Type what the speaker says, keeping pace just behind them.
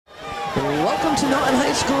Welcome to Norton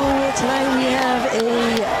High School. Tonight we have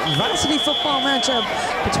a varsity football matchup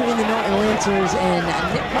between the Norton Lancers and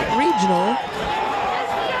Nipmuc Regional.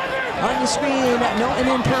 On your screen,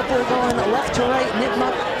 Norton in purple going left to right,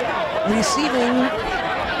 Nipmuc receiving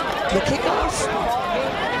the kickoff.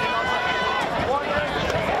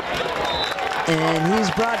 And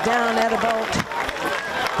he's brought down at about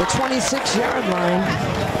the 26-yard line.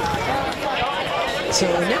 So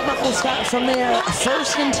Nipmuc will start from there,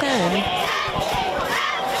 1st and 10.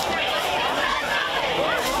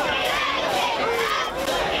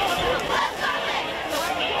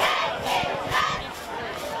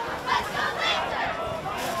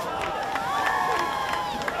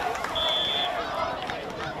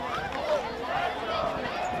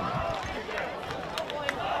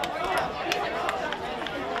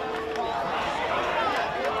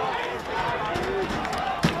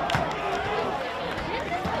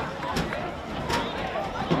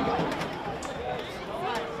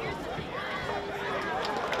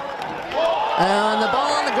 And the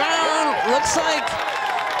ball on the ground looks like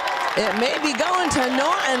it may be going to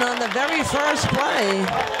Norton on the very first play.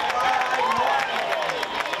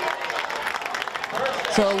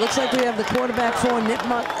 So it looks like we have the quarterback for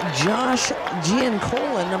Nipmuc, Josh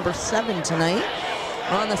Giancola, number 7 tonight.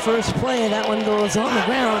 On the first play, that one goes on the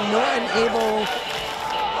ground. Norton able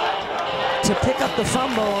to pick up the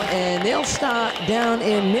fumble, and they'll start down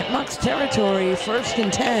in Nipmuc's territory, 1st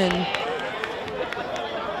and 10.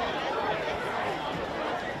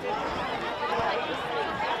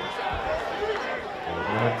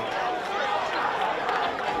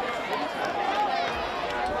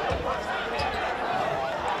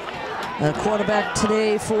 The quarterback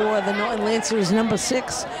today for the Norton Lancers, number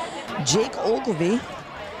 6, Jake Ogilvy.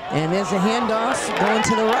 And there's a handoff going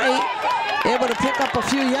to the right, able to pick up a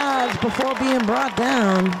few yards before being brought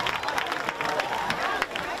down.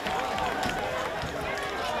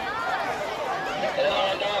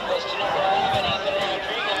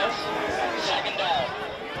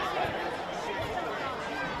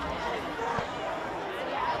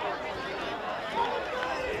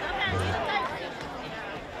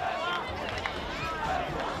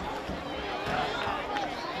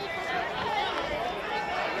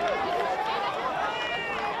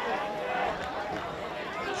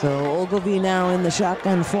 So Ogilvy now in the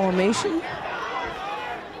shotgun formation.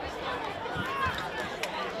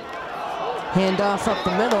 Handoff up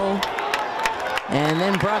the middle. And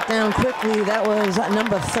then brought down quickly. That was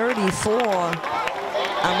number 34,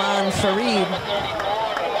 Aman Farid.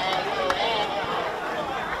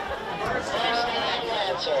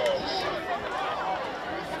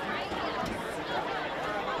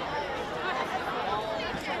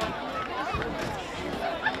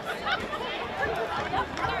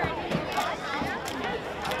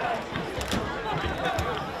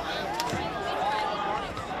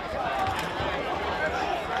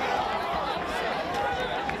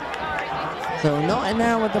 So Norton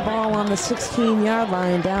now with the ball on the 16-yard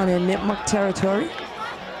line down in Nipmuc territory.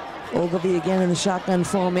 Ogilvy again in the shotgun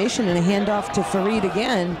formation and a handoff to Farid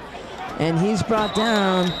again. And he's brought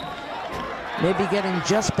down, maybe getting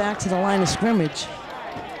just back to the line of scrimmage.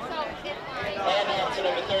 Handoff to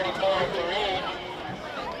number 34, Farid.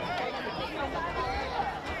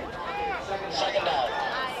 Second down.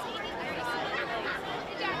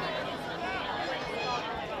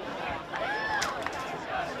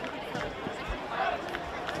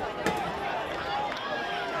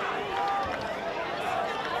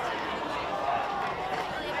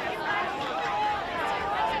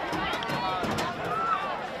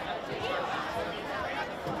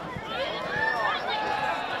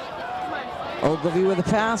 Ogilvy with a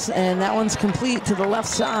pass, and that one's complete to the left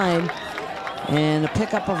side. And a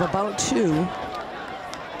pickup of about 2.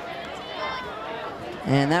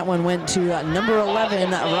 And that one went to number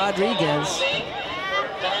 11, Rodriguez.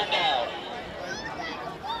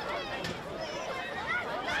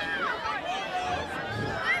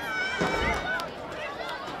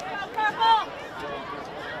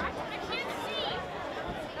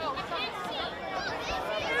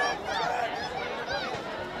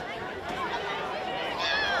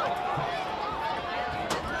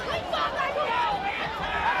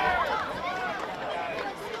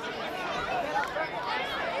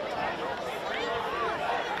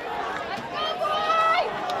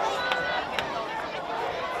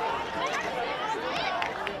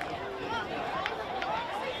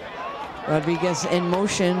 Rodriguez in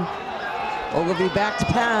motion. Ogilvy back to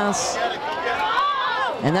pass.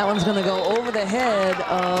 And that one's going to go over the head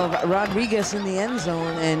of Rodriguez in the end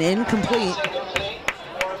zone and incomplete.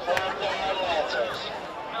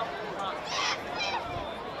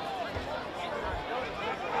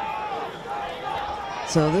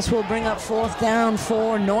 So this will bring up 4th down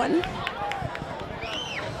for Norton.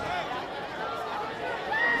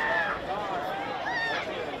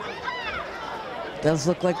 Does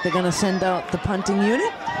look like they're going to send out the punting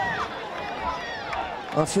unit.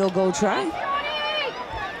 Or field goal try.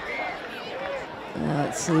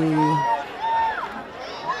 Let's see. I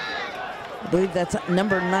believe that's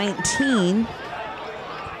number 19,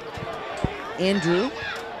 Andrew.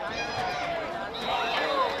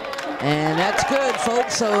 And that's good,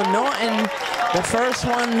 folks. So Norton, the first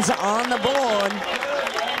one's on the board.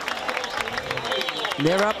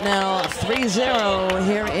 They're up now 3-0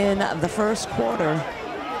 here in the first quarter.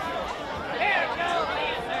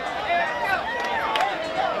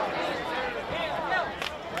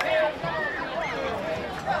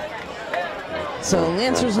 So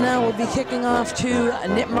Lancers now will be kicking off to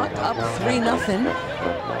Nipmuc, up 3-0.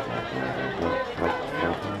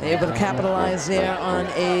 They're able to capitalize there on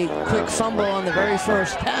a quick fumble on the very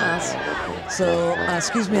first pass. So,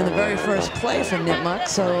 excuse me, on the very first play from Nipmuc.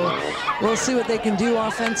 So we'll see what they can do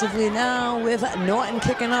offensively now with Norton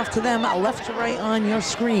kicking off to them, left to right on your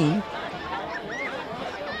screen.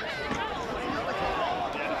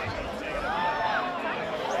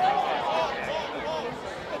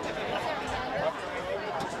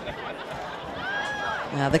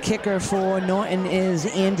 Now the kicker for Norton is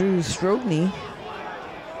Andrew Strobney.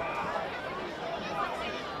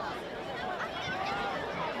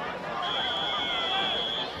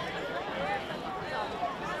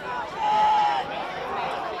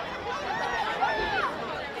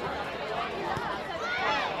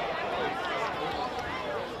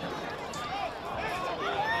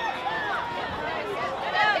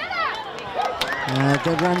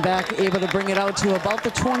 Good run back, able to bring it out to about the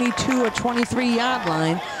 22 or 23 yard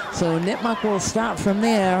line. So Nipmuc will start from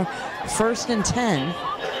there, 1st and 10.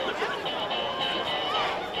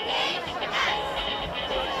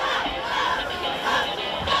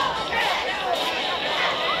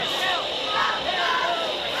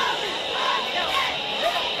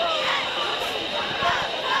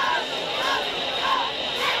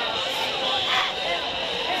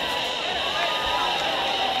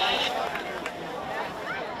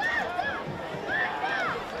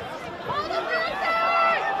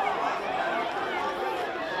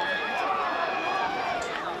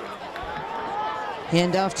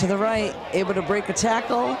 Handoff to the right, able to break a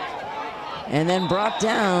tackle, and then brought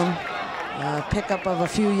down. Pickup of a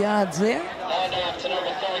few yards there. Handoff to number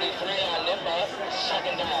 33 on Nipmuc,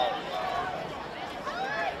 2nd down.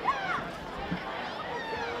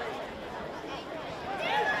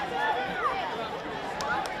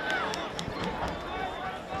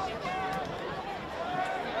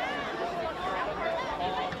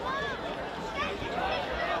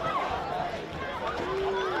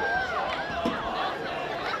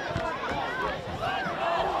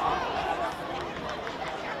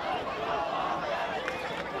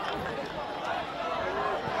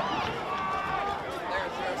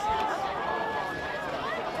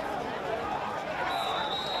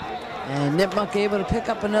 And Nipmuc able to pick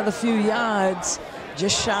up another few yards,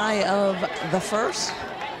 just shy of the first.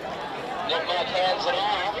 Nipmuc hands it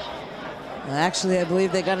off. Actually, I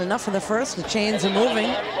believe they got enough for the first. The chains are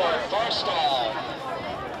moving. For 1st down.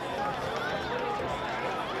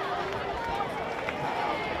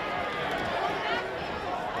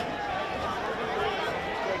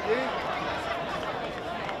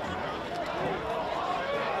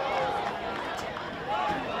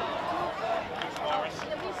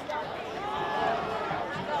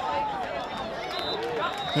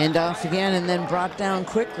 Handoff again and then brought down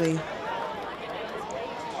quickly.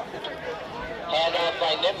 Handoff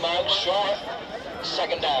by Nipmuc, short,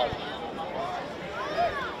 2nd down.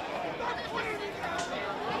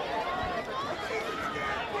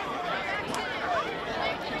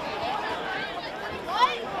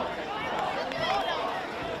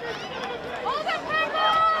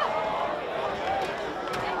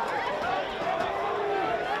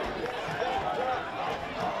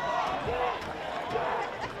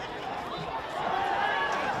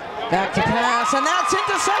 Back to pass, and that's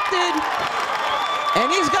intercepted. And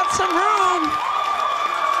he's got some room.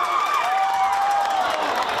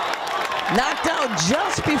 Knocked out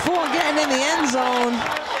just before getting in the end zone.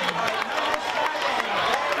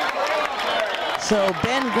 So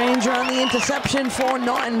Ben Granger on the interception for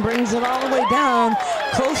Norton, brings it all the way down,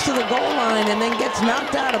 close to the goal line, and then gets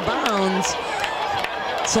knocked out of bounds.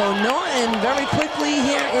 So Norton very quickly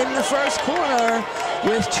here in the first quarter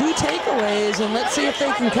with 2 takeaways, and let's see if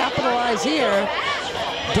they can capitalize here.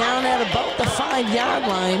 Down at about the 5-yard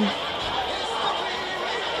line.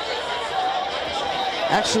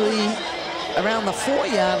 Actually, around the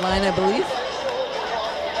 4-yard line, I believe.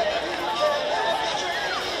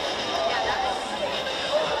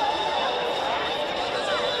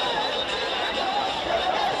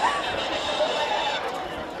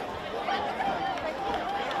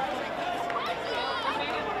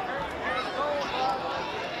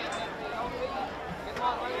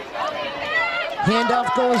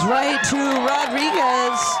 Handoff goes right to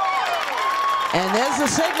Rodriguez. And there's the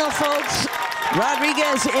signal, folks.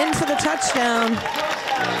 Rodriguez in for the touchdown.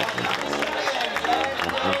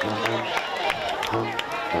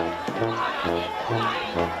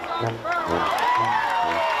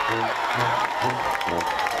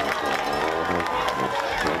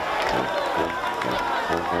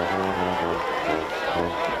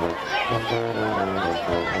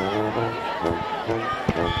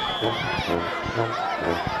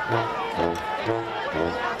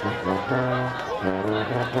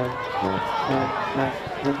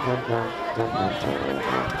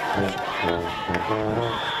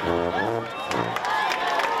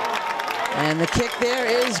 And the kick there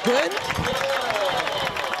is good.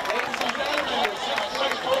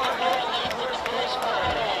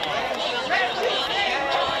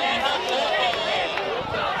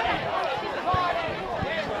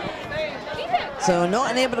 So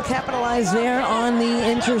Norton able to capitalize there on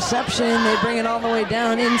the interception. They bring it all the way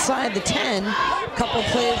down inside the 10. A couple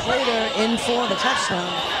plays later, in for the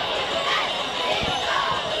touchdown.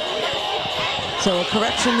 So a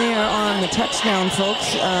correction there on the touchdown,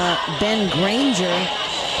 folks. Ben Granger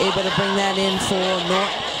able to bring that in for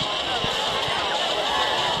Norton.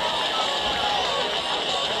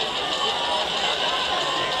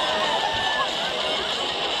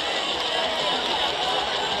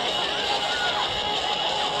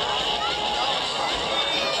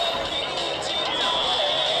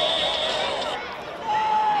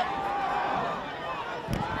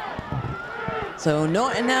 So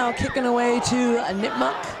Norton now kicking away to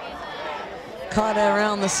Nipmuc. Caught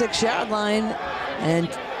around the 6-yard line and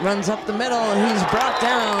runs up the middle. He's brought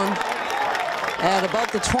down at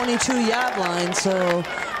about the 22-yard line. So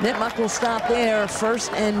Nipmuc will stop there,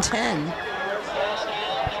 1st and 10.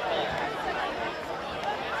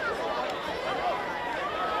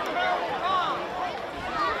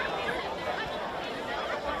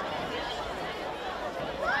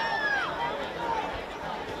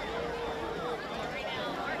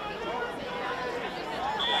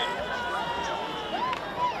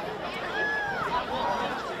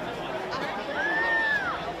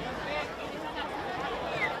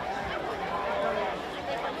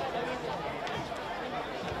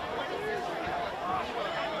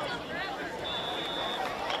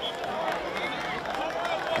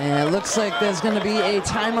 And it looks like there's going to be a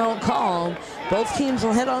timeout called. Both teams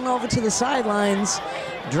will head on over to the sidelines,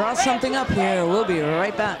 draw something up here. We'll be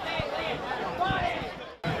right back.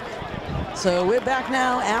 So we're back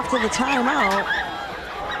now after the timeout.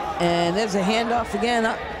 And there's a handoff again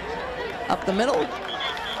up the middle.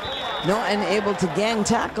 Norton able to gang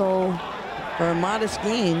tackle for a modest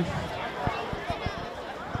gain.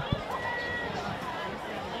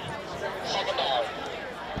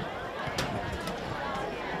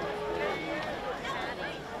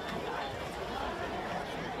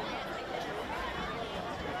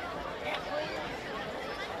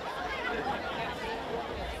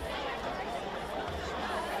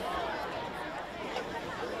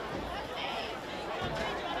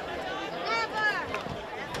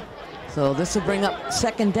 So this will bring up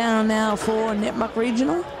 2nd down now for Nipmuc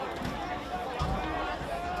Regional.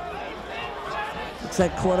 Looks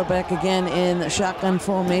like quarterback again in shotgun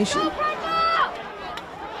formation.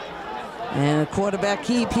 And a quarterback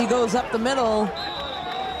keep, he goes up the middle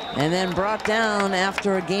and then brought down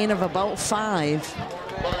after a gain of about 5.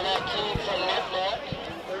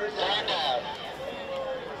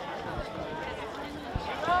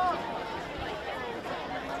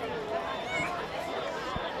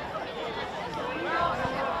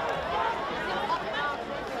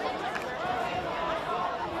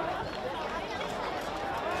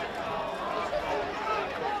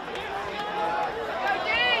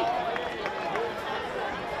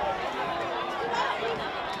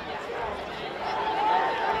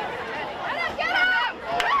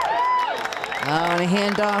 And a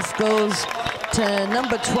handoff goes to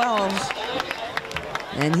number 12,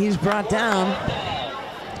 and he's brought down.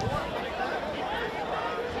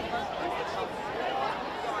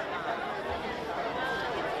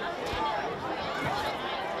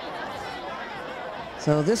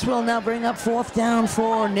 So this will now bring up 4th down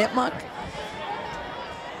for Nipmuc.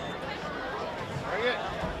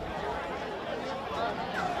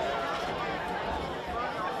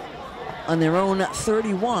 On their own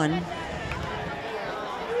 31.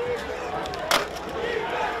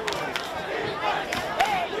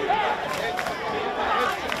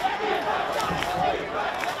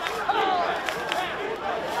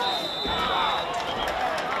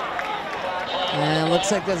 And it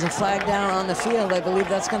looks like there's a flag down on the field. I believe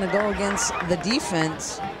that's going to go against the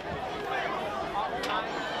defense.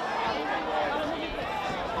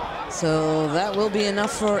 So that will be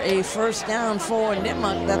enough for a first down for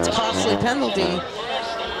Nipmuc. That's a costly penalty.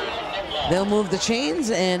 They'll move the chains,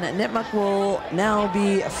 and Nipmuc will now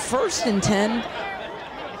be 1st and 10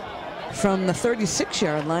 from the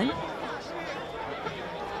 36-yard line.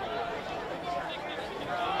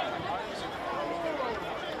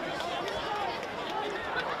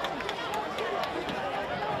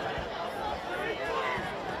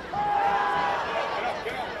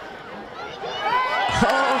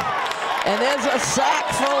 Oh, and there's a sack,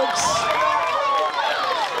 folks.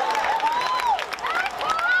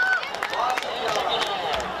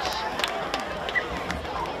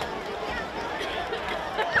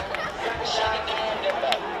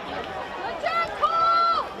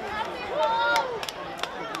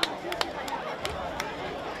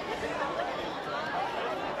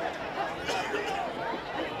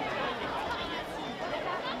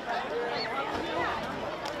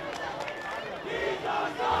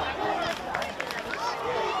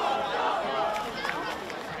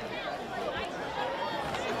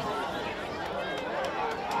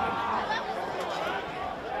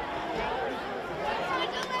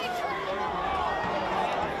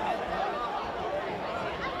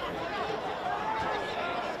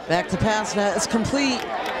 Back to pass, that is complete.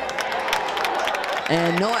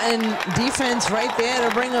 And Norton defense right there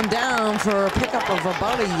to bring them down for a pickup of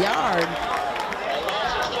about a yard.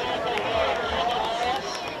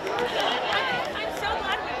 I'm so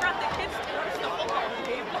glad we brought the kids to our softball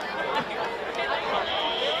game.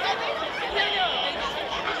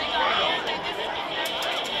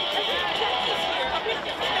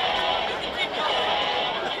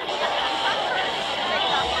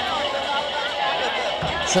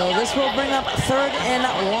 So this will bring up 3rd and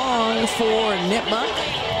long for Nipmuc.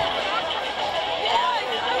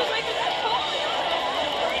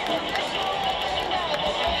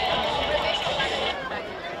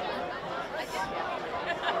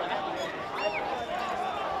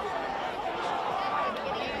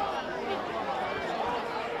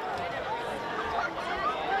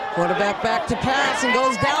 Quarterback back to pass and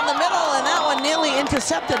goes down the middle, and that one nearly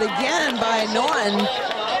intercepted again by Norton.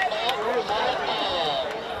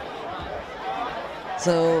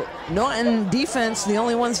 So Norton defense, the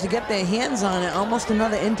only ones to get their hands on it, almost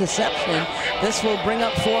another interception. This will bring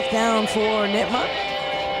up 4th down for Nipmuc.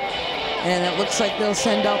 And it looks like they'll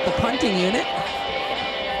send out the punting unit.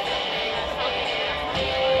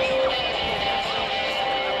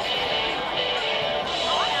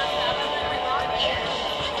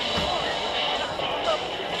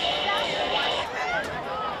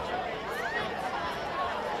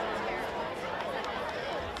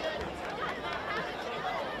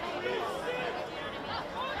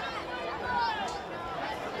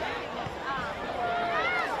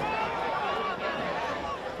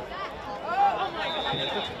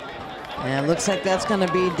 And it looks like that's going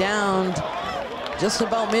to be downed just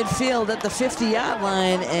about midfield at the 50-yard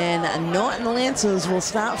line, and Norton Lancers will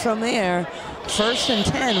start from there. 1st and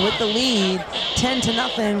 10 with the lead,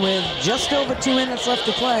 10-0 with just over 2 minutes left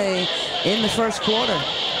to play in the first quarter.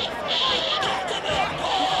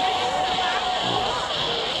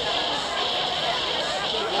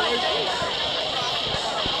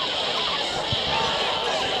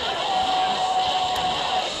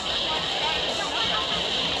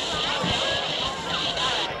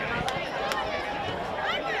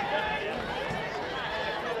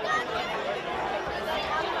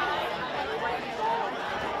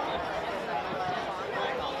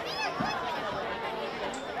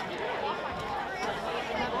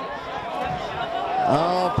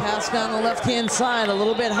 Oh, pass down the left-hand side, a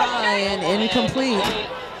little bit high and incomplete.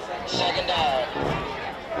 2nd down.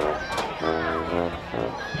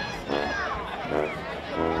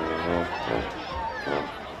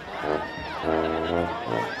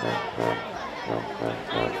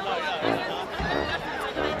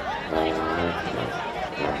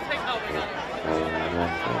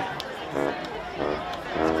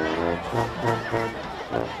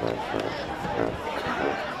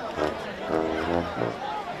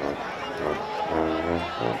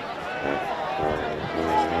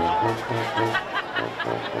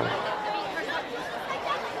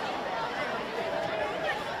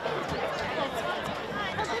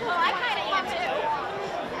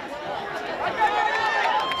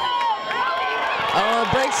 Oh,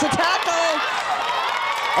 breaks the tackle.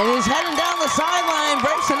 And he's heading down the sideline,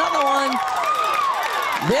 breaks another one.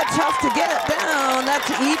 They're tough to get it down. That's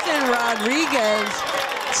Ethan Rodriguez.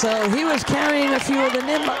 So he was carrying a few of the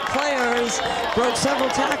Nipmuc players, broke several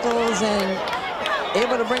tackles, and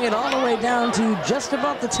able to bring it all the way down to just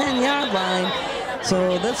about the 10-yard line.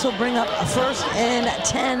 So this will bring up a 1st and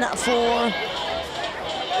 10 for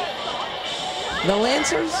the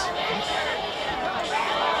Lancers.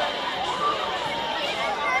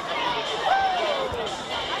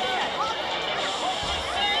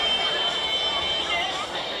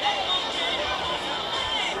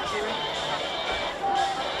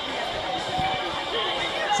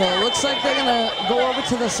 So it looks like they're gonna go over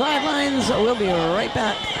to the sidelines. We'll be right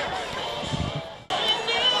back.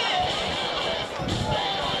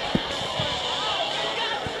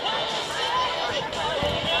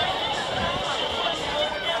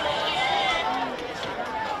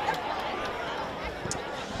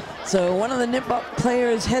 So one of the Nipmuc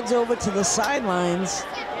players heads over to the sidelines.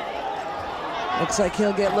 Looks like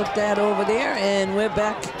he'll get looked at over there, and we're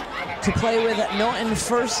back to play with Norton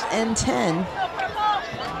 1st and 10.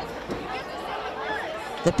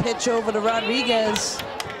 The pitch over to Rodriguez,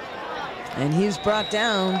 and he's brought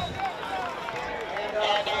down.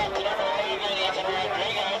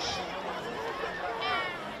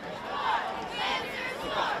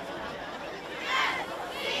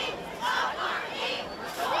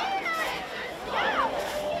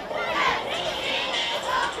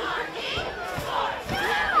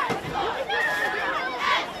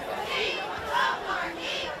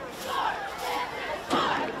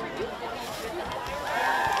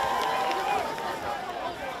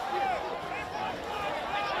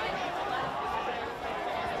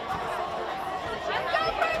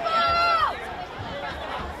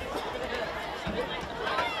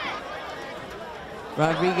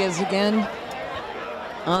 Rodriguez again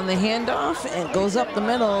on the handoff, and goes up the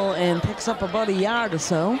middle and picks up about a yard or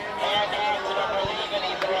so.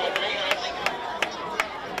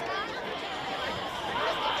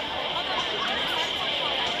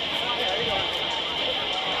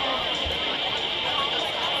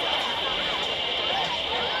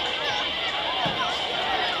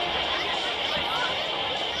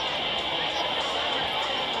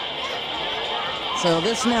 So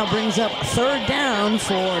this now brings up 3rd down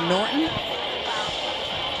for Norton.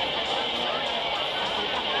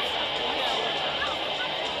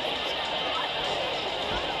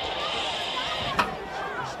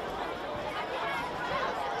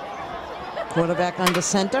 Quarterback under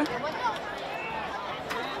center.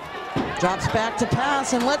 Drops back to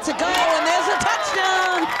pass and lets it go, and there's a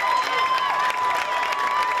touchdown!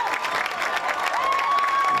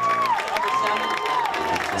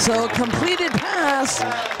 So completed pass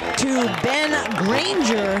to Ben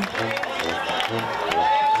Granger.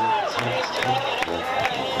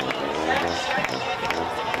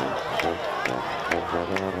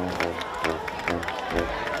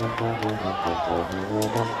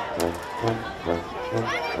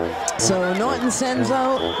 So Norton sends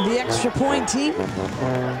out the extra point team.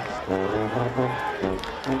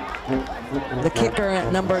 The kicker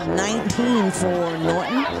at number 19 for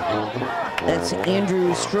Norton. That's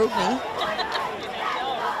Andrew Strobney.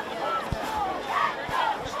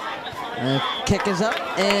 Kick is up,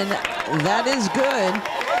 and that is good.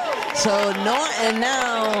 So Norton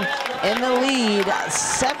now in the lead,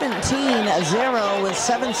 17-0 with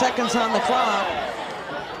 7 seconds on the clock.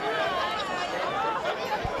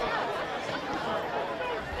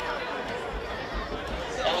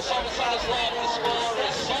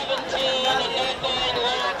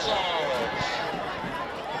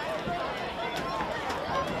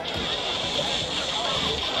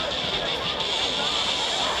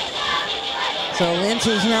 So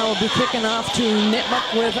Lancers now will be kicking off to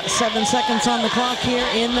Nipmuc with 7 seconds on the clock here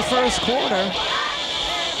in the first quarter.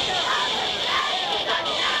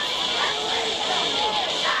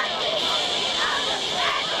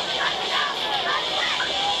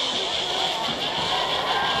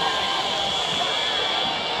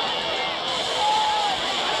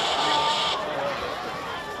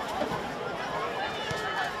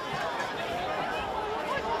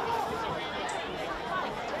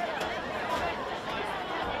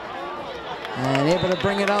 And able to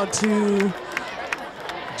bring it out to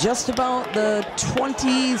just about the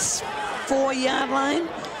 24-yard line.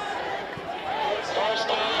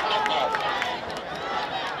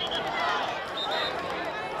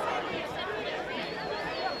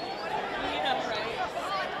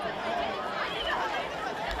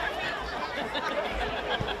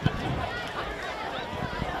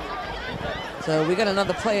 So we got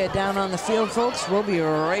another player down on the field, folks. We'll be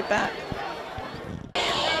right back.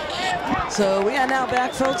 So we are now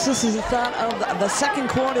back, folks. This is the start of the second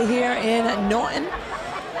quarter here in Norton.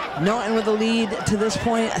 Norton with the lead to this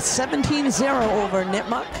point, 17-0 over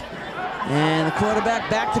Nipmuc. And the quarterback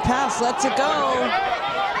back to pass, lets it go.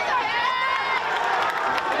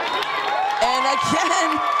 And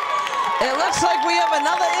again, it looks like we have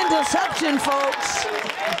another interception, folks.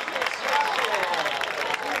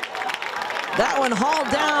 That one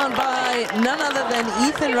hauled down by none other than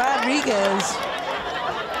Ethan Rodriguez.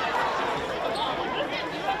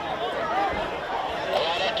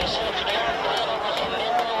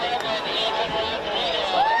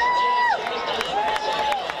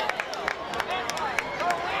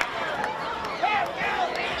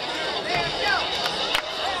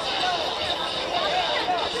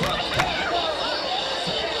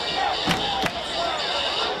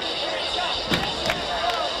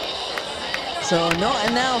 So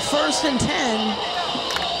Norton now 1st and 10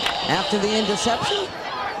 after the interception.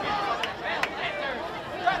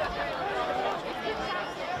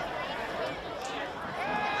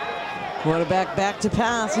 Quarterback back to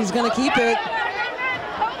pass. He's going to keep it.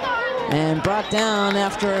 And brought down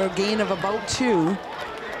after a gain of about 2.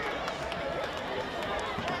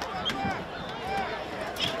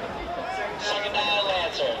 Second down,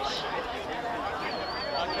 Lancers.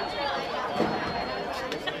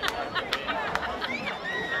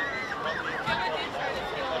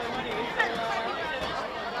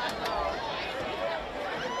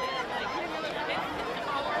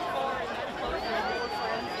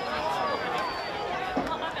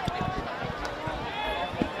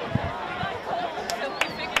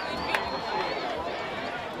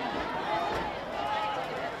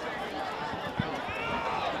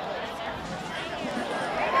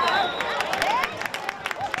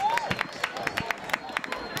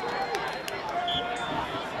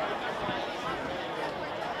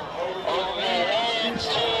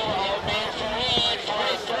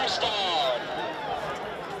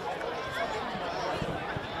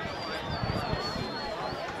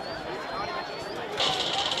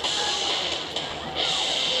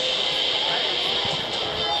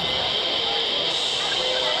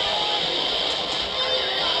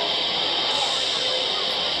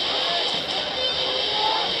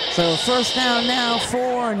 So 1st down now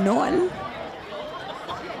for Norton.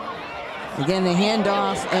 Again, the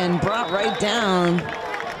handoff and brought right down.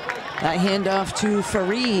 That handoff to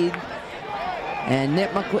Fareed. And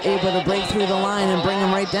Nipmuc were able to break through the line and bring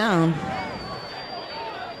him right down.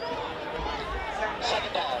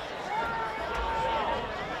 Second down.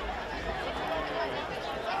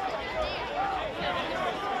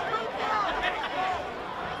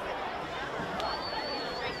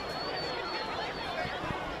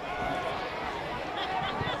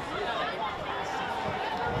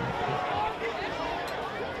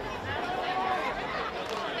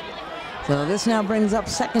 So this now brings up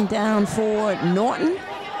 2nd down for Norton.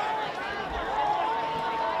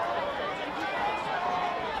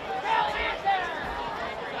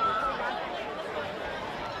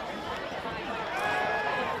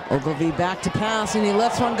 Ogilvie back to pass, and he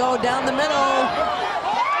lets one go down the middle.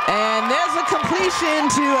 And there's a completion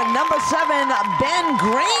to number 7, Ben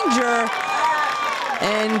Granger.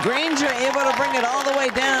 And Granger able to bring it all the way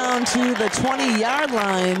down to the 20-yard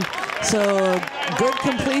line. So good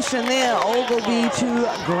completion there, Ogilvie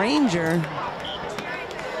to Granger.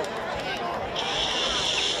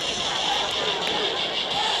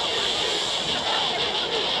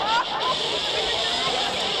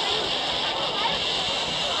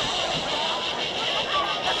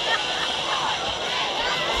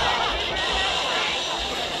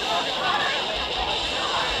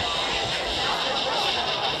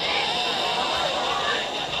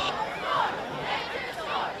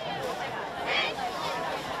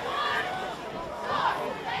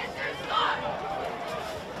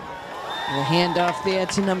 The handoff there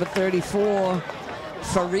to number 34,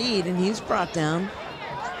 Fareed, and he's brought down.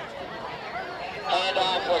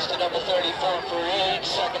 Handoff was to number 34 for Reed,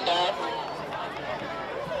 2nd down.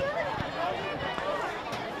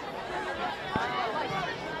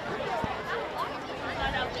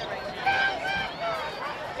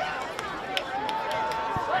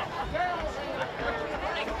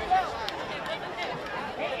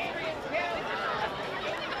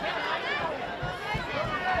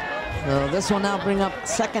 So this will now bring up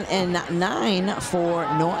 2nd and 9 for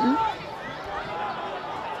Norton.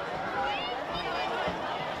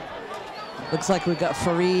 Looks like we've got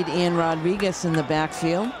Fareed and Rodriguez in the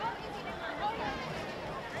backfield.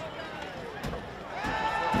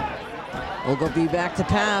 Ogilvie back to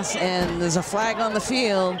pass, and there's a flag on the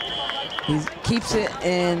field. He keeps it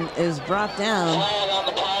and is brought down. Flag on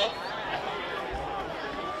the play.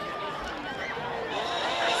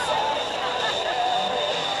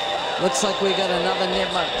 Looks like we got another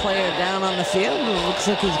Nipmuc player down on the field. It looks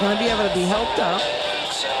like he's going to be able to be helped up.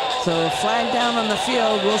 So flag down on the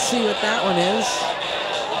field. We'll see what that one is.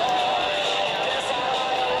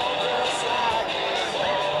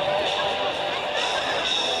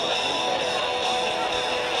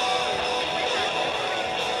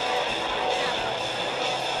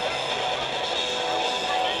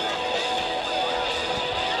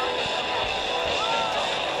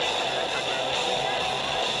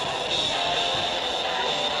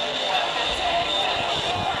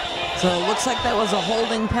 So it looks like that was a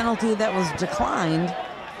holding penalty that was declined.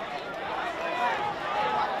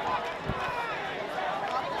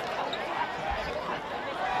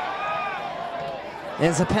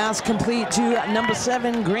 There's a pass complete to number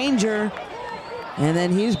 7, Granger, and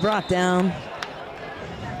then he's brought down.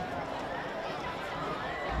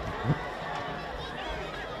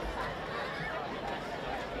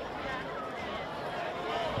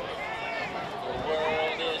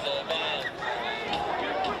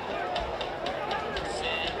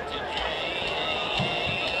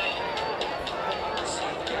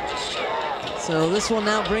 So this will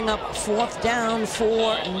now bring up 4th down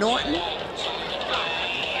for Norton.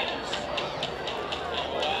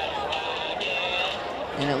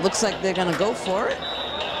 And it looks like they're gonna go for it.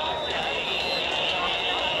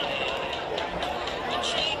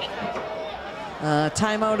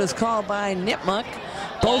 Timeout is called by Nipmuc.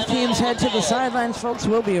 Both teams head to the sidelines, folks.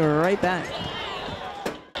 We'll be right back.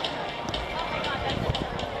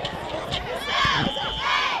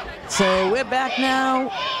 So we're back now.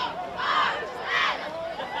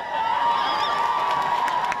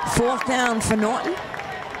 4th down for Norton.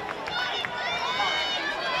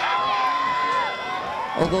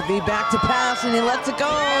 Ogilvie back to pass, and he lets it go.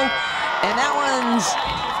 And that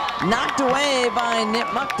one's knocked away by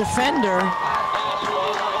Nipmuc defender.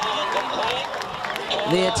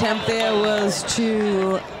 The attempt there was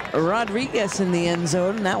to Rodriguez in the end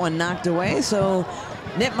zone, and that one knocked away. So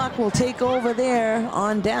Nipmuc will take over there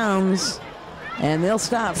on downs, and they'll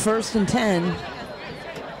stop 1st and 10.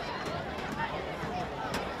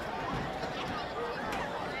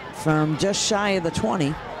 From just shy of the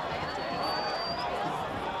 20.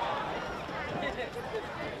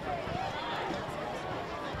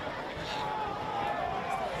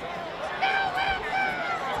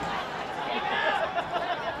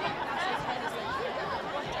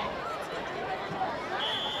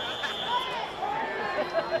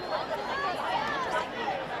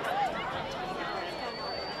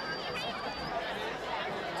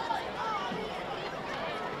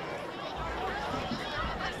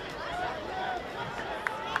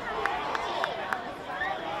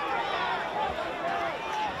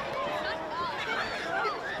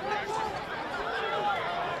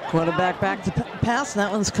 Quarterback back to pass.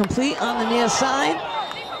 That one's complete on the near side,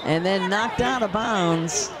 and then knocked out of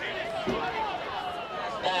bounds.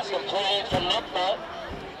 Pass complete from Nipmuc.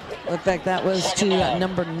 Looked like that was to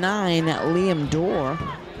number 9, Liam Dorr.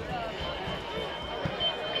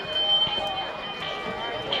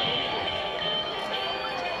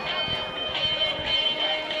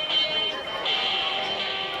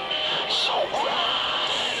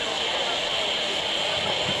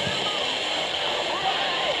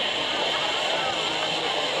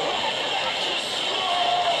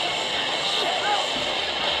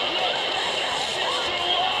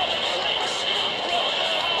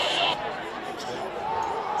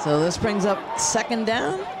 So this brings up 2nd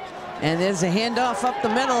down, and there's a handoff up the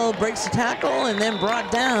middle, breaks the tackle, and then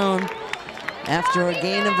brought down after a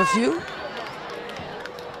gain of a few.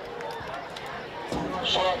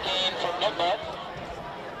 Short gain from Nipmuc.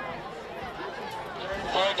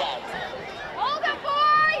 3rd down. Hold it,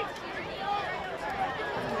 boys!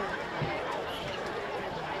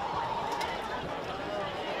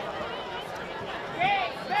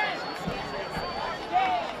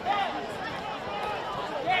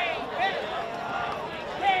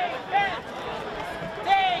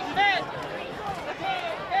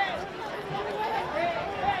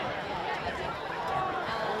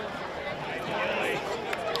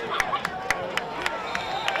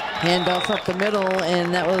 Handoff up the middle,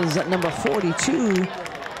 and that was number 42,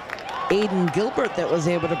 Aiden Gilbert, that was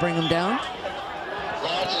able to bring him down.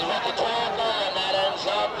 Launches with the tackle, and that ends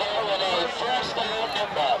up there with a 1st down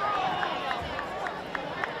Nipmuc.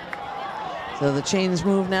 So the chains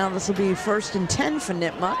move now. This will be 1st and 10 for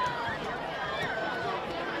Nipmuc.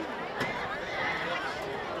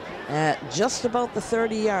 At just about the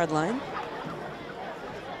 30-yard line.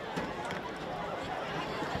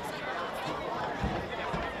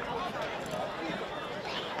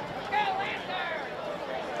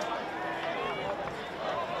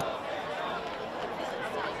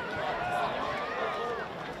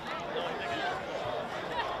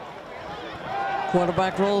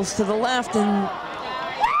 Quarterback rolls to the left and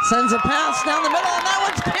sends a pass down the middle, and that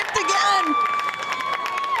one's picked again.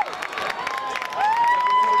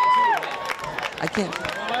 I can't.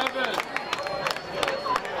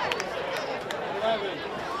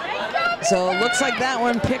 So it looks like that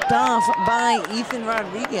one picked off by Ethan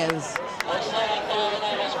Rodriguez. Looks like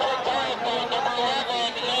that was picked off by number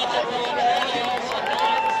 11, Ethan Rodriguez, and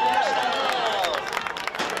 1st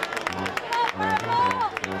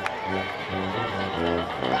down.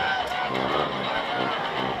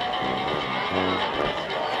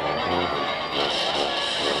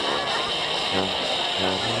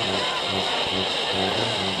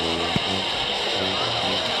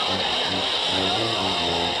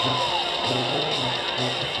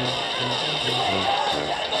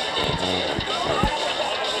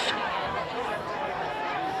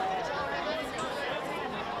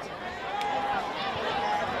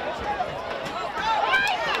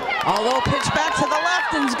 Although pitch back to the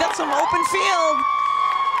left and he's got some open field.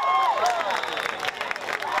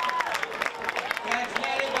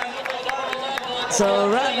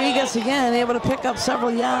 So Rodriguez again able to pick up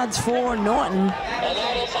several yards for Norton. And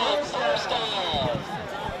that is on first down.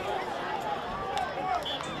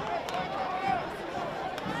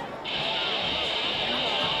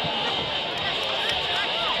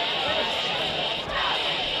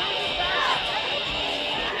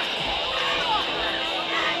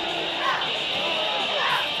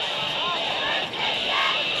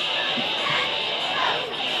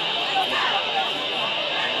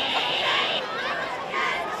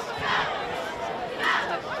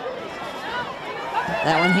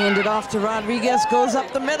 That one handed off to Rodriguez, goes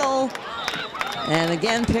up the middle, and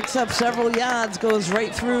again picks up several yards, goes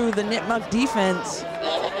right through the Nipmuc defense.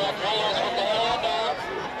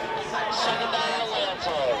 Second down,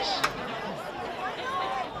 Lancers.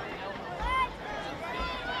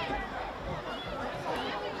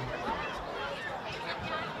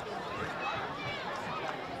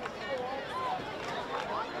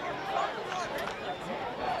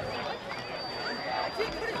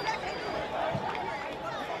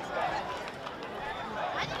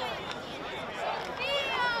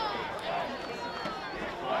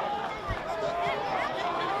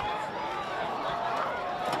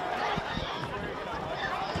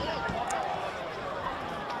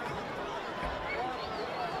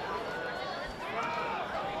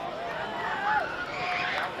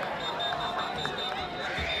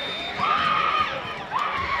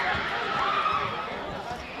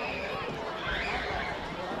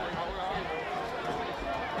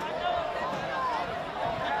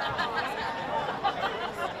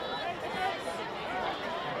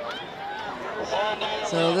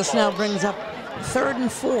 So this now brings up 3rd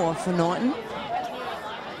and 4 for Norton.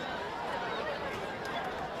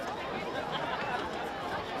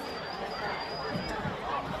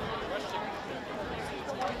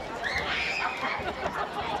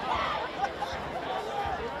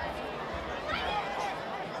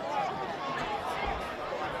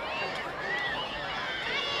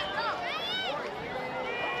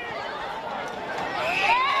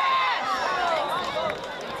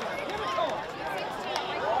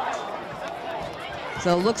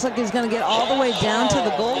 So it looks like he's going to get all the way down to the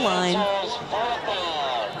goal line.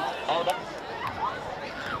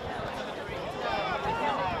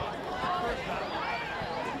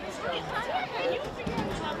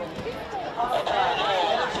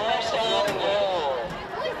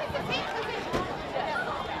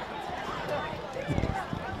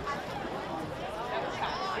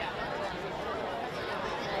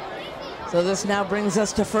 So this now brings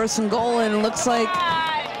us to 1st and goal, and it looks like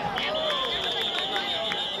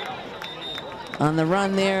on the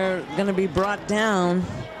run they're going to be brought down.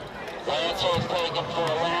 Lancers taken for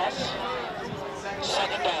a loss.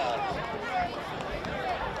 Second down.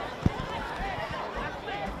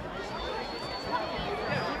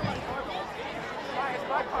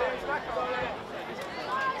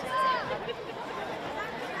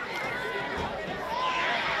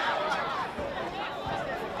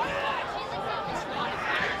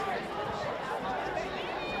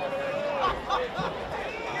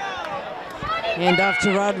 Hand off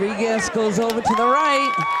to Rodriguez, goes over to the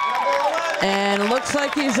right, and looks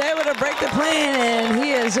like he's able to break the plane, and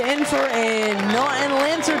he is in for a Norton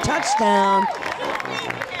Lancer touchdown.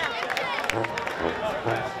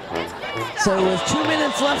 So with 2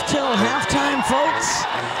 minutes left till halftime, folks,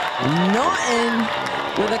 Norton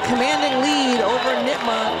with a commanding lead over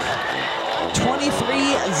Nipmuc,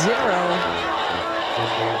 23-0.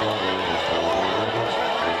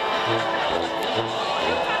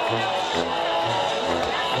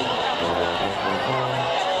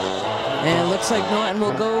 And it looks like Norton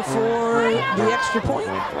will go for the extra point.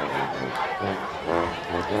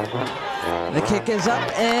 The kick is up,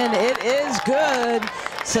 and it is good.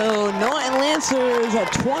 So Norton Lancers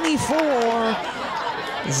at 24-0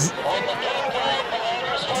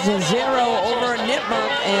 over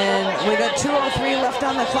Nipmuc, and we got 2:03 left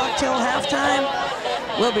on the clock till halftime.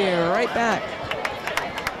 We'll be right back.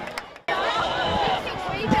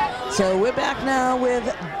 So we're back now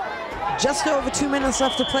with just over 2 minutes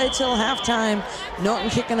left to play till halftime. Norton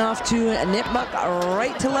kicking off to Nipmuc,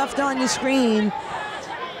 right to left on your screen.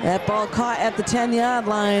 That ball caught at the 10-yard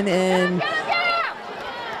line, and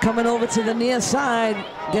coming over to the near side,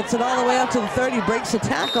 gets it all the way up to the 30, breaks the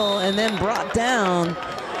tackle, and then brought down.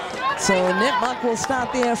 So Nipmuc will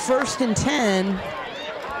start there, 1st and 10.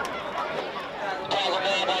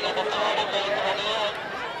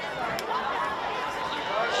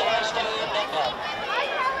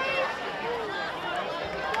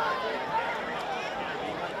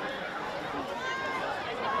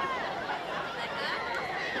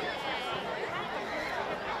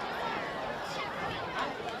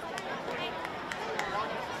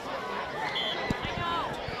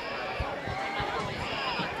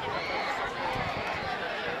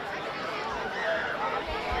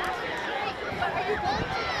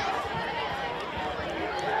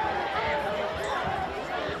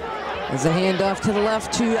 There's a handoff to the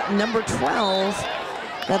left to number 12.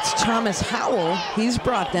 That's Thomas Howell. He's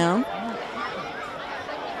brought down.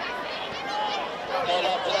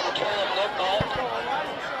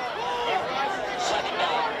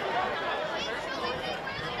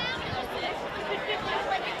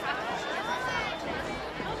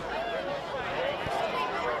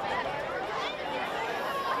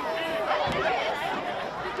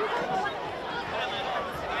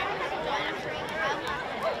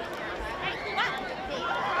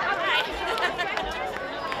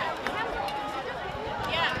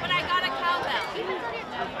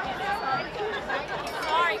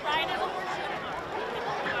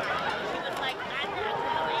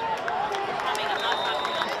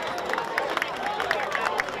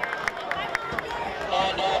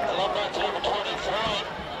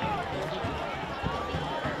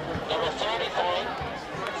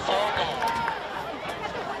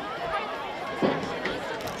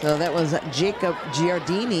 So that was Jacob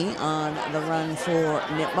Giardini on the run for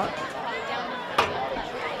Nipmuc.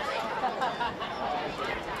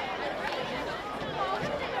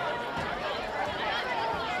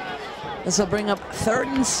 This will bring up 3rd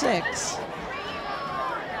and 6.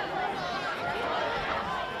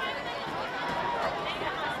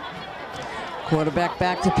 Quarterback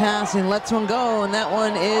back to pass and lets one go, and that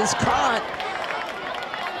one is caught.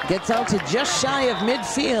 Gets out to just shy of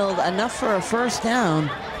midfield, enough for a 1st down.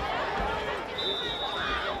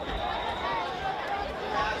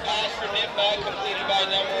 Pass for Nipmuc completed by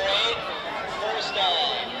number 8, 1st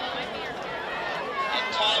down. And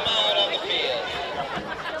timeout on the field.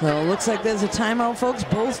 So it looks like there's a timeout, folks.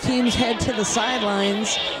 Both teams head to the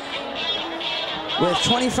sidelines. With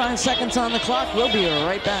 25 seconds on the clock, we'll be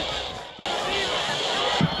right back.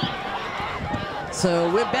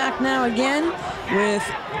 So we're back now again with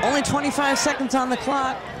only 25 seconds on the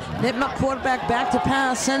clock. Nipmuc quarterback back to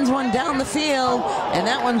pass, sends one down the field, and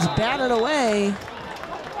that one's batted away.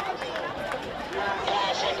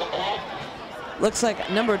 Looks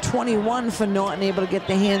like number 21 for Norton able to get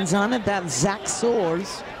the hands on it. That's Zach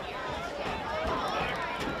Soares.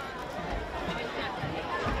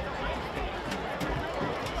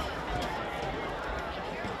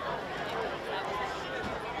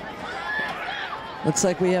 Looks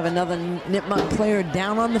like we have another Nipmuc player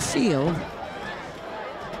down on the field.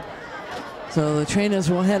 So the trainers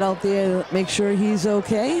will head out there to make sure he's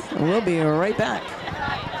okay, and we'll be right back.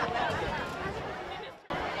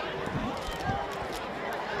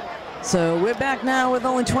 So we're back now with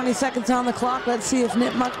only 20 seconds on the clock. Let's see if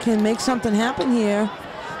Nipmuc can make something happen here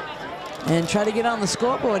and try to get on the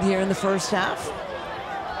scoreboard here in the 1st half.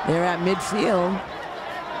 They're at midfield.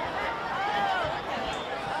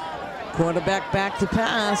 Quarterback back to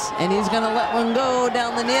pass, and he's going to let one go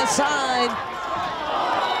down the near side.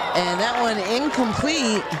 And that one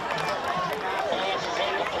incomplete.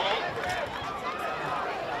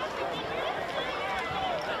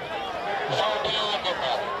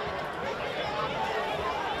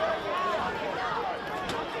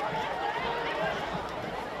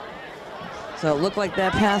 So it looked like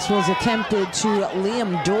that pass was attempted to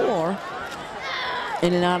Liam Dorr,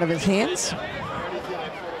 in and out of his hands.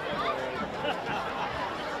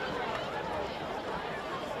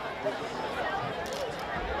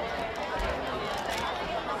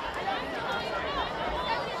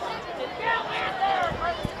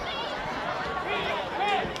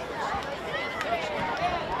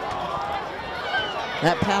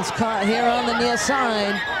 That pass caught here on the near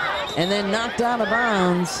side and then knocked out of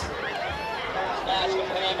bounds. Pass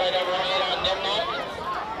completed by number 8 on Nipmuc.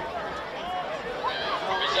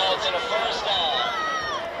 Results in a 1st down.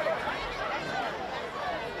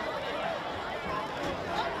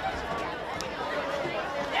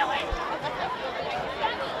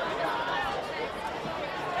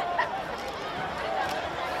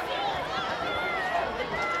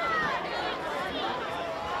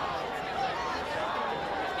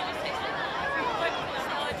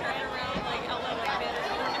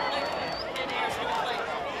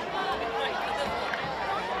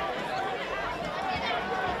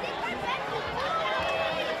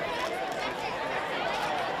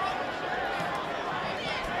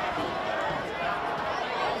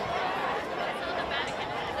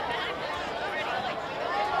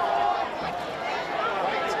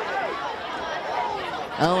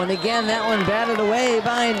 Oh, and again, that one batted away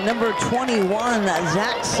by number 21,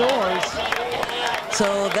 Zach Soares.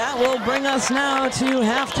 So that will bring us now to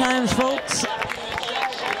halftimes, folks.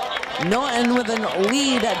 Norton with a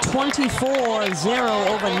lead at 24-0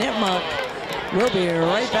 over Nipmuc. We'll be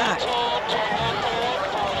right back.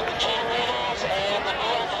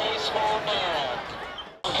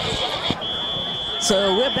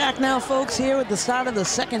 So we're back now, folks, here at the start of the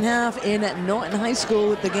second half in Norton High School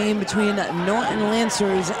with the game between Norton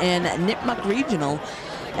Lancers and Nipmuc Regional.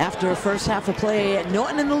 After a first half of play,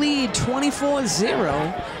 Norton in the lead,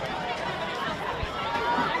 24-0.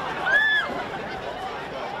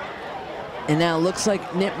 And now it looks like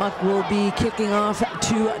Nipmuc will be kicking off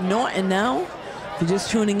to Norton now. If you're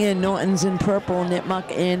just tuning in, Norton's in purple,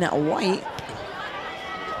 Nipmuc in white.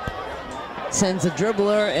 Sends a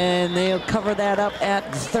dribbler, and they'll cover that up at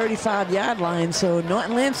the 35-yard line. So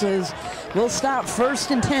Norton Lancers will start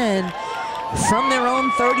 1st and 10 from their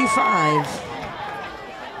own 35.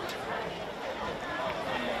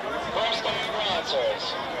 First down,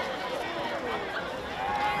 Lancers.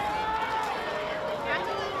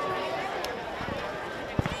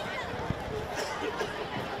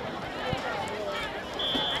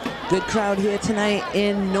 Good crowd here tonight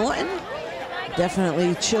in Norton.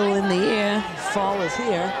 Definitely chill in the air. Fall is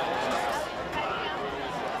here.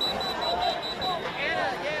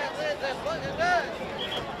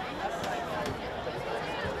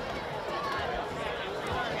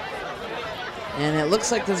 And it looks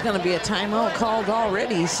like there's going to be a timeout called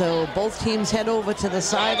already, so both teams head over to the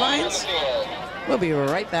sidelines. We'll be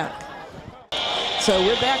right back. So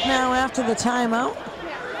we're back now after the timeout.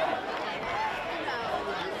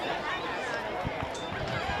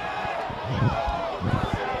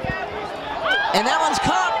 And that one's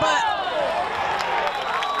caught, but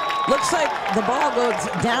looks like the ball goes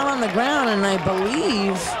down on the ground, and I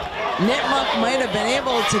believe Nipmuc might have been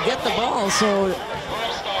able to get the ball. So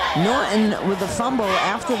Norton with the fumble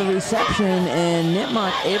after the reception, and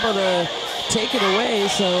Nipmuc able to take it away.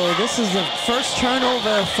 So this is the first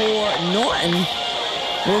turnover for Norton.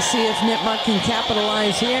 We'll see if Nipmuc can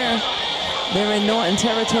capitalize here. They're in Norton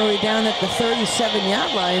territory down at the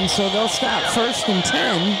 37-yard line, so they'll start 1st and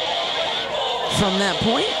 10 from that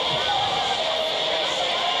point.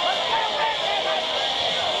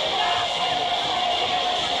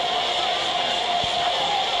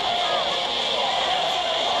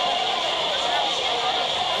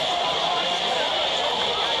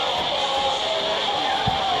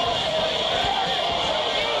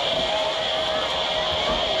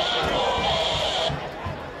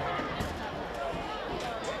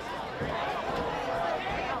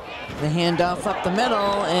 The handoff up the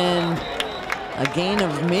middle, and a gain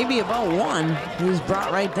of maybe about 1. He was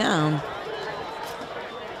brought right down.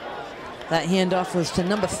 That handoff was to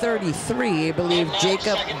number 33, I believe,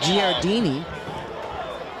 Jacob Giardini.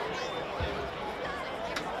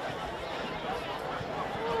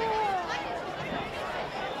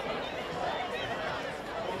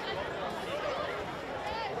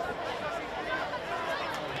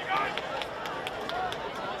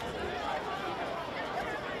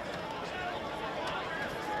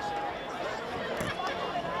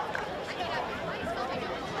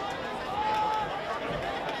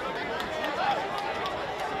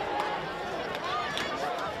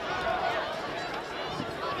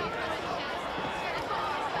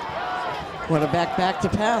 Quarterback back to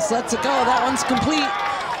pass, lets it go. That one's complete.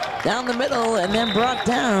 Down the middle and then brought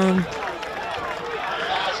down.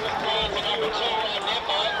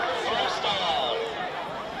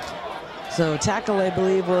 So tackle, I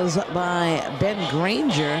believe, was by Ben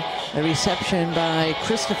Granger. The reception by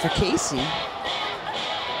Christopher Casey.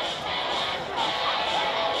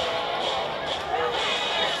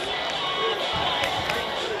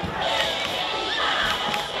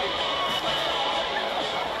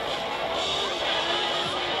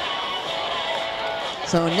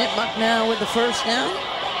 So Nipmuc now with the first down.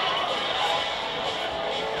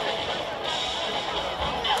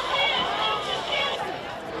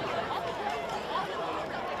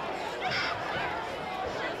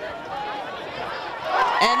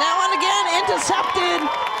 And that one again intercepted.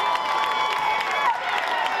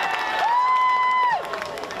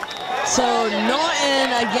 So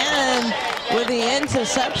Norton again with the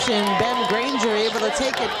interception. Ben Granger able to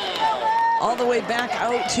take it all the way back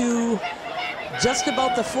out to just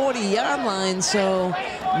about the 40-yard line. So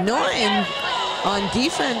Norton on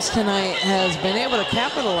defense tonight has been able to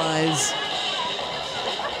capitalize.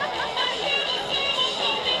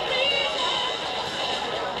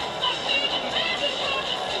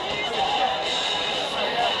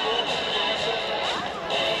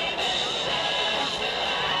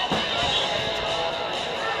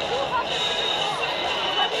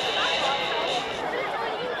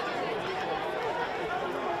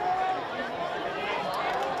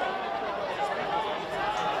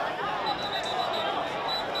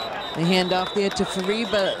 The handoff there to Fareed,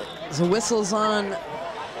 but the whistle's on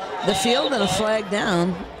the field and a flag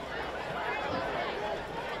down.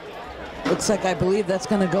 Looks like, I believe that's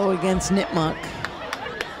going to go against Nipmuc.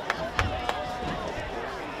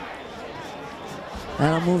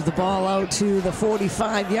 That'll move the ball out to the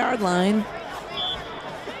 45-yard line.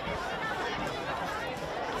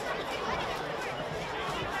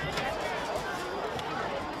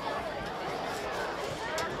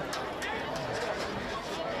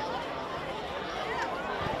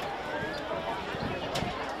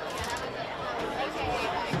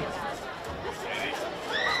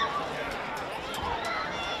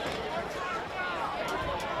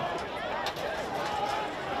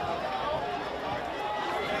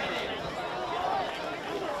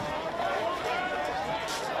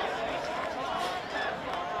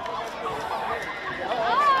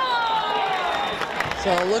 So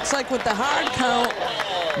it looks like with the hard count,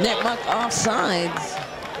 Nipmuc offsides.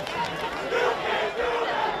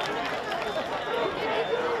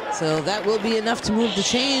 So that will be enough to move the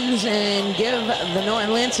chains and give the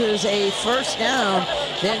Norton Lancers a first down.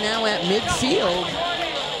 They're now at midfield.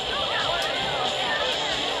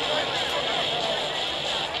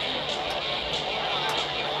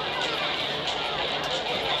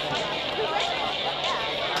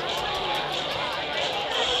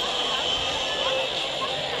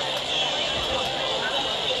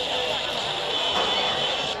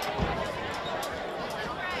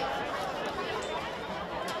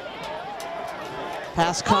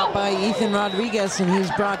 Pass caught by Ethan Rodriguez, and he's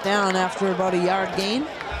brought down after about a yard gain.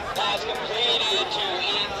 Pass completed to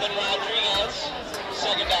Ethan Rodriguez.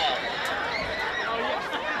 Second down.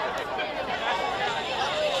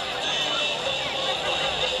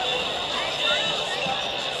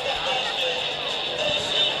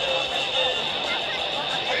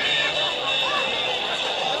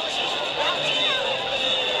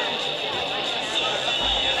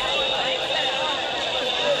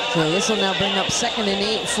 So this will now bring up 2nd and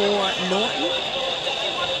 8 for Norton.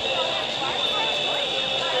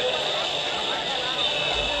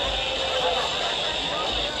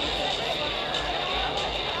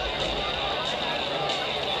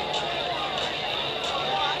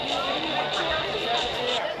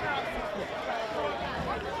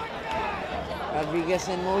 Rodriguez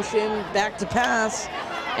in motion, back to pass,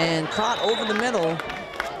 and caught over the middle.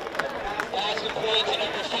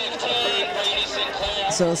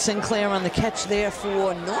 So Sinclair on the catch there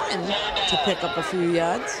for Norton to pick up a few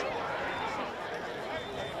yards.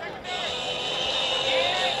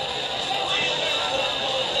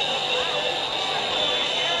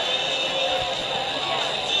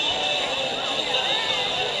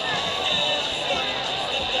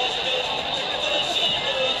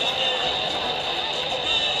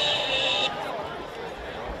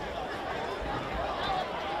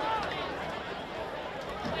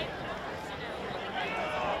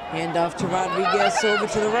 Handoff to Rodriguez over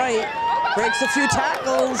to the right. Breaks a few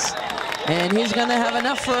tackles, and he's going to have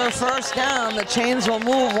enough for a first down. The chains will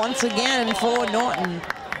move once again for Norton.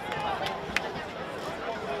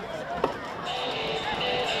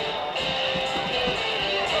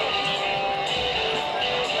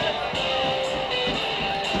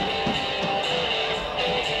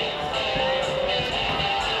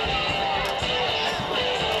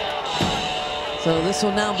 So this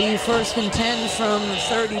will now be 1st and 10 from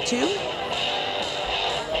 32.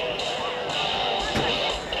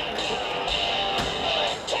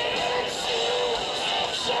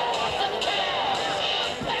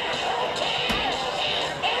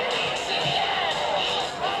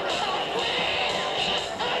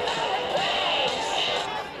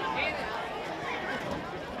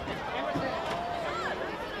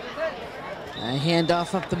 A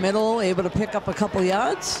handoff up the middle, able to pick up a couple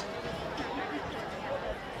yards.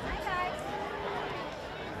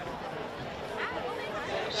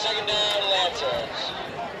 Second down, Lancers.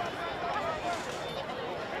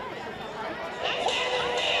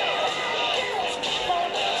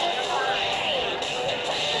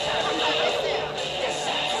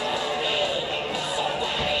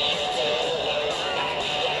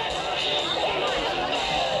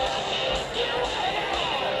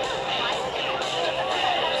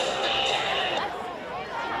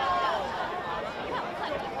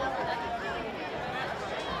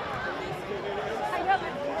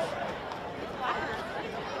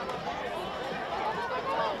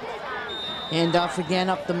 Handoff again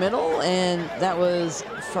up the middle, and that was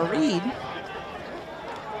Fareed.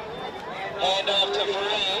 Handoff to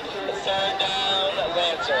Fareed. Third down,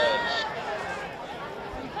 Lancers.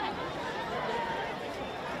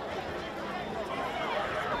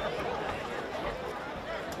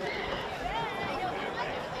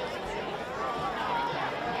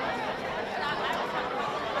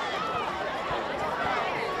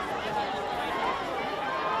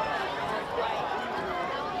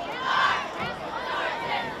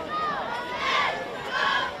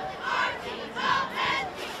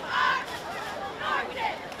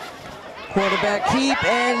 Quarterback keep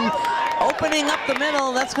and opening up the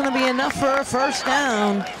middle. That's going to be enough for a first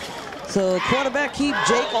down. So quarterback keep,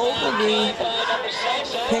 Jake Ogilvy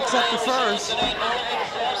picks up the first.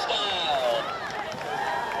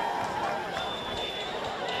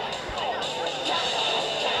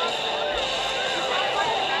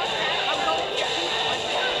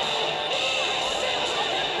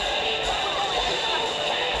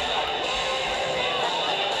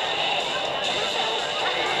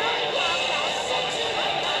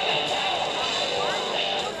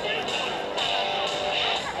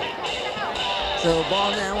 So ball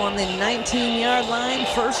now on the 19-yard line,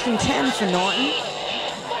 1st and 10 for Norton.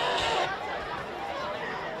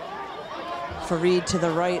 Fareed to the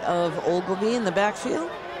right of Ogilvy in the backfield.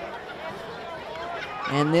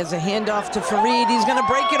 And there's a handoff to Fareed. He's going to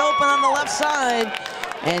break it open on the left side,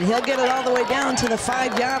 and he'll get it all the way down to the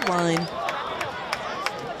 5-yard line.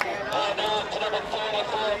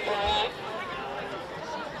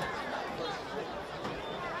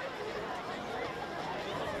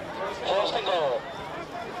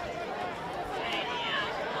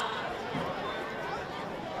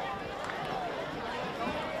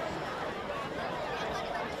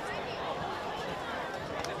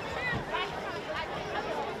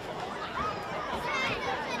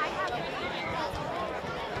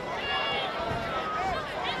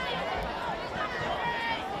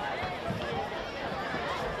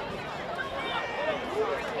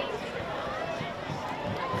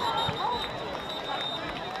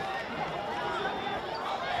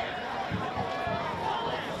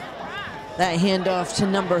 That handoff to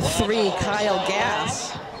number 3, Kyle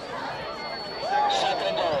Gass.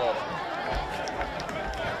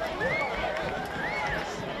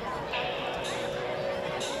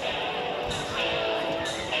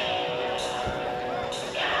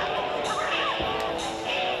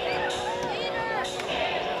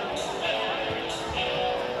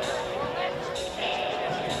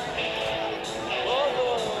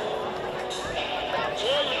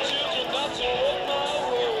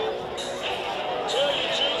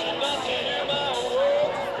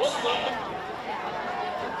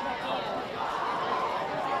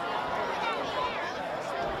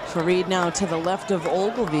 Fareed now to the left of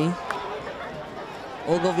Ogilvy.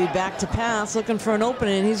 Ogilvy back to pass, looking for an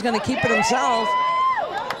opening. He's going to keep it himself.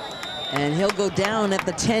 And he'll go down at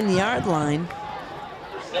the 10-yard line.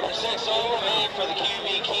 Number 6, Ogilvy for the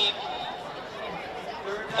QB keep.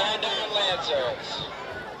 5 down Lancers.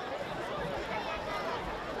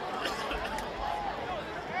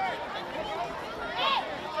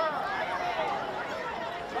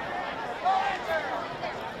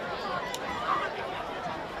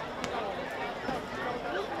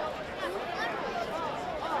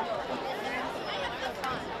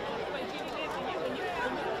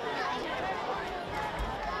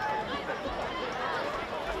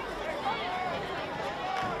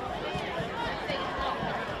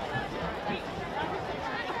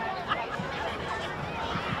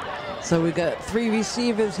 So we got 3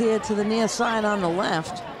 receivers here to the near side on the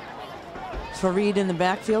left. Fareed in the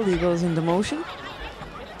backfield, he goes into motion.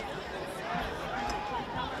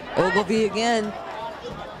 Ogilvy again,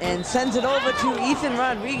 and sends it over to Ethan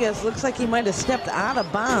Rodriguez. Looks like he might have stepped out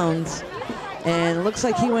of bounds, and looks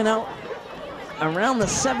like he went out around the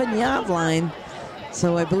 7-yard line.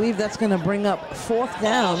 So I believe that's going to bring up 4th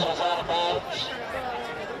down.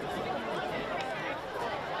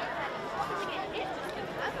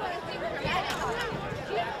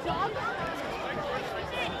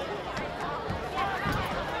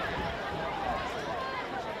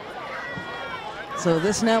 So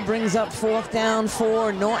this now brings up 4th down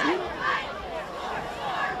for Norton.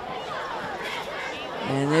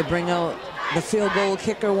 And they bring out the field goal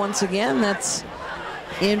kicker once again. That's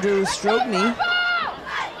Andrew Strogny.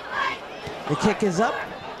 The kick is up.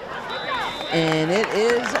 And it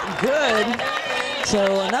is good.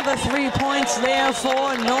 So another 3 points there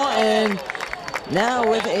for Norton. Now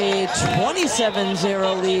with a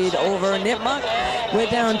 27-0 lead over Nipmuc. We're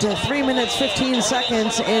down to 3 minutes, 15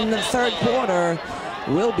 seconds in the 3rd quarter.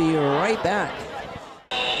 We'll be right back.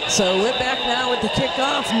 So we're back now with the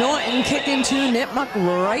kickoff. Norton kicking to Nipmuc,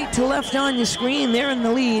 right to left on your screen. They're in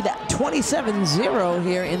the lead, 27-0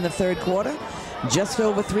 here in the 3rd quarter. Just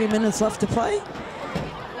over 3 minutes left to play.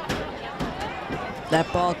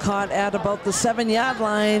 That ball caught at about the 7-yard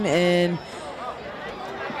line, and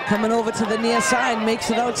coming over to the near side, makes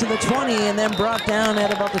it out to the 20, and then brought down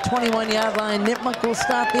at about the 21-yard line. Nipmuc will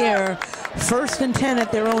stop there. 1st and 10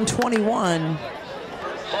 at their own 21.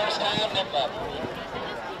 First down, Nipmuc.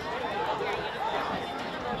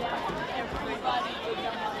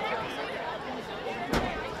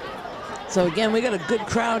 So again, we got a good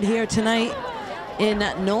crowd here tonight in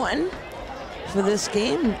Norton for this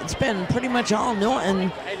game. It's been pretty much all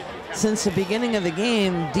Norton since the beginning of the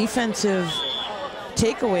game. Defensive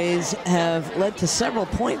takeaways have led to several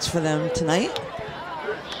points for them tonight.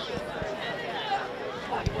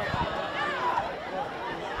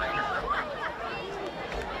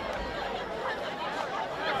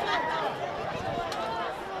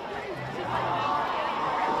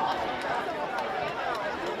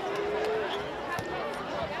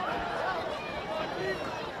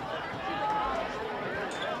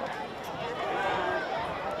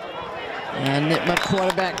 And Nipmuc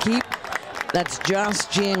quarterback keep. That's Josh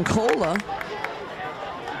Giancola.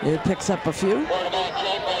 He picks up a few. Quarterback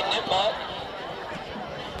keep by Nipmuc.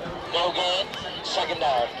 No good. Second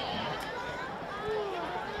down.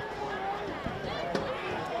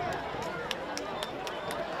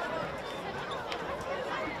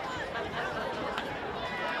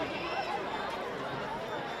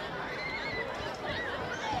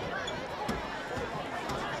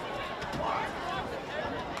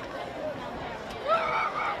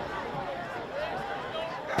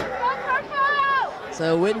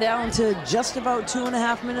 So we're down to just about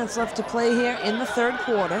 2.5 minutes left to play here in the third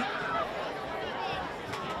quarter.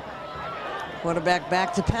 Quarterback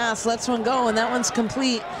back to pass, lets one go, and that one's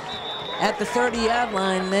complete at the 30-yard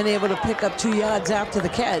line, and then able to pick up 2 yards after the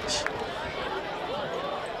catch.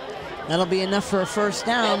 That'll be enough for a first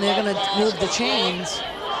down. They're going to move the chains.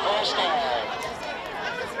 First down.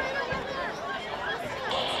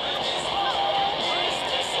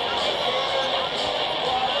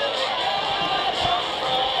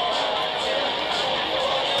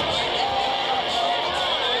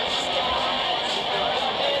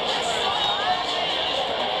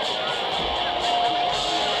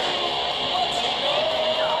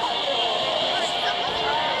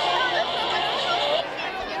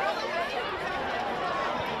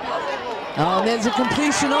 Oh, and there's a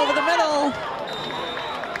completion over the middle.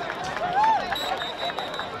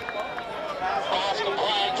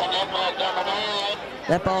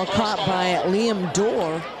 That ball caught by Liam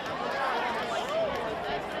Dorr.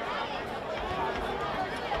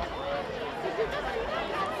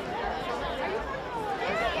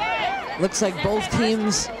 Looks like both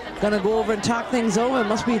teams gonna go over and talk things over. It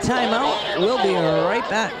must be a timeout. We'll be right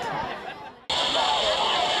back.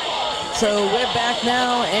 So we're back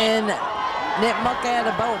now, and Nipmuc at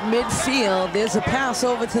about midfield. There's a pass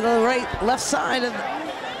over to the left side of,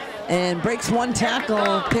 and breaks one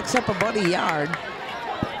tackle, picks up about a yard.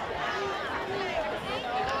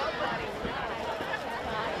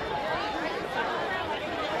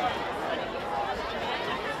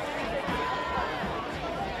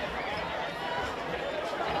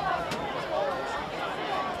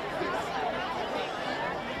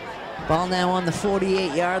 Ball now on the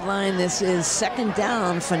 48-yard line. This is second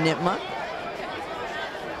down for Nipmuc.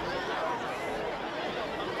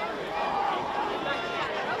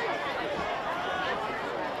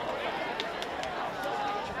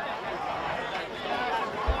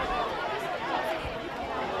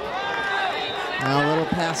 Now a little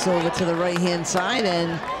pass over to the right-hand side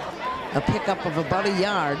and a pickup of about a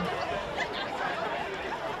yard.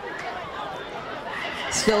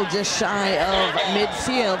 Still just shy of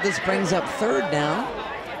midfield. This brings up third down.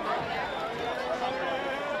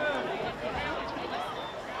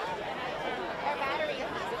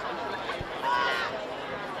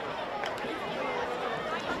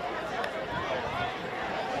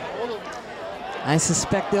 I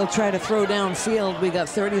suspect they'll try to throw downfield. We got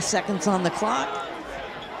 30 seconds on the clock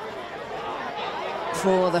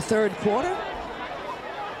for the third quarter.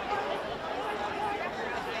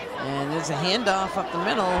 And there's a handoff up the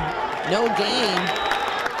middle, no gain.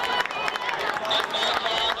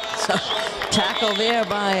 So, tackle there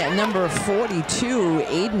by number 42,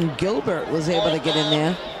 Aiden Gilbert was able to get in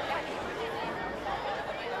there.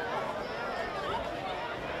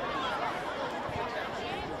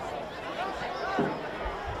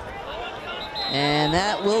 And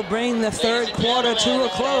that will bring the third quarter to a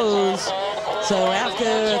close. So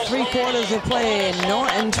after 3 quarters of play,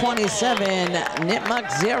 Norton 27,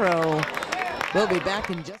 Nipmuc 0. We'll be back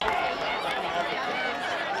in just...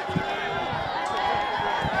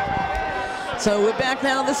 So we're back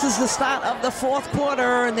now. This is the start of the fourth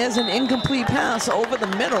quarter, and there's an incomplete pass over the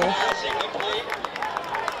middle.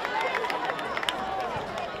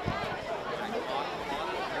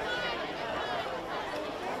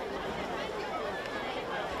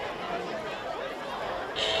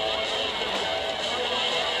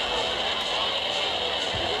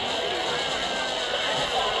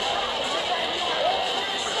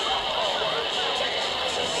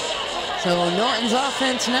 So Norton's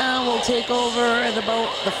offense now will take over at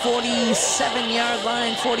about the 47-yard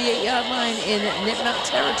line, 48-yard line in Nipmuc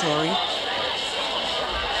territory.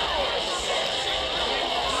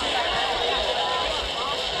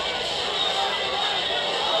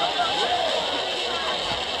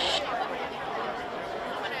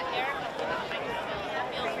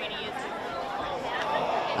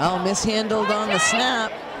 Oh, mishandled on the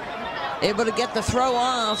snap. Able to get the throw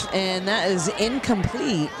off, and that is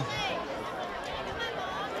incomplete.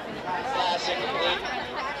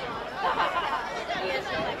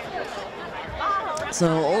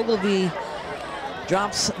 So Ogilvie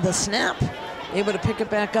drops the snap, able to pick it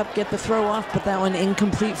back up, get the throw off, but that one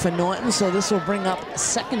incomplete for Norton. So this will bring up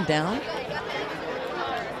 2nd down.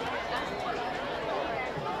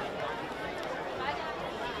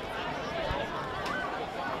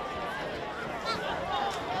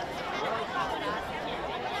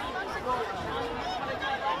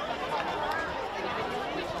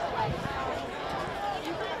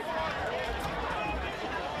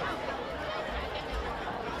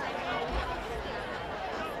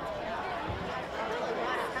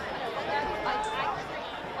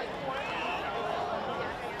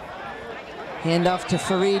 Handoff to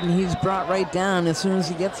Fareed, and he's brought right down as soon as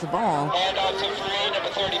he gets the ball. Handoff to Fareed, number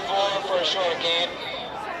 34, for a short gain.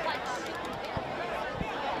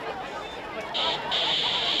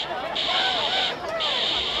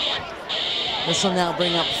 This will now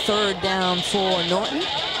bring up 3rd down for Norton.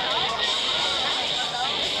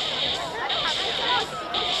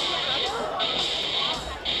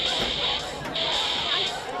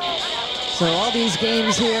 So all these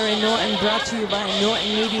games here in Norton brought to you by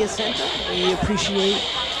Norton Media Center. We appreciate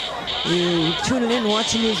you tuning in and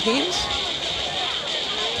watching these games.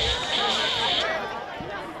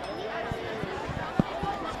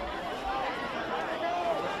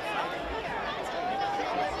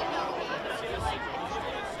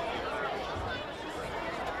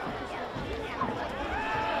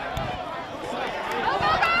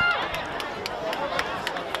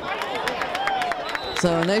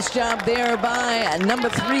 So nice job there by number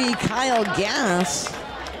 3, Kyle Gass.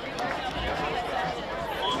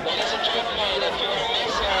 Ladies and gentlemen, if you're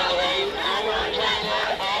missing anything, you are playing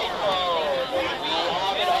an iPhone. We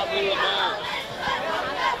have it on the move.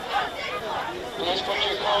 Please put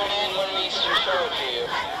your code in when we show it to you.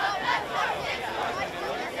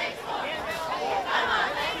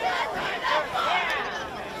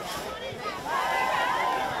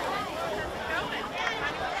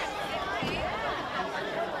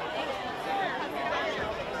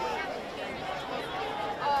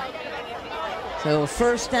 So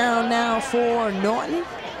 1st down now for Norton.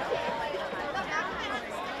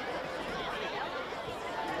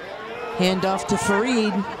 Handoff to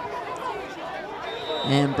Fareed.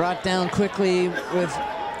 And brought down quickly with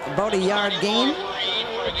about a yard gain.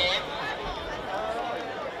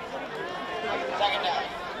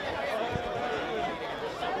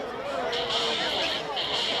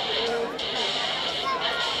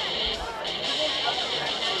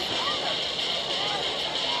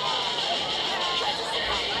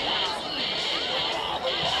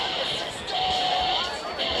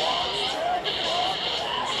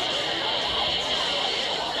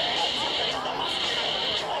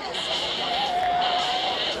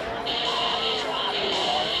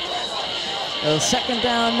 So 2nd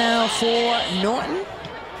down now for Norton.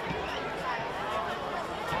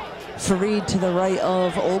 Fareed to the right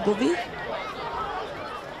of Ogilvie.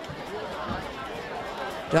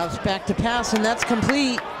 Drops back to pass, and that's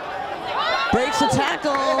complete. Breaks the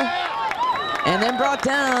tackle, and then brought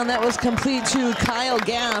down. That was complete to Kyle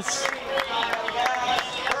Gass.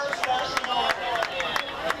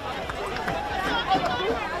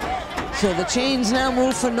 So the chains now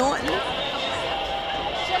move for Norton.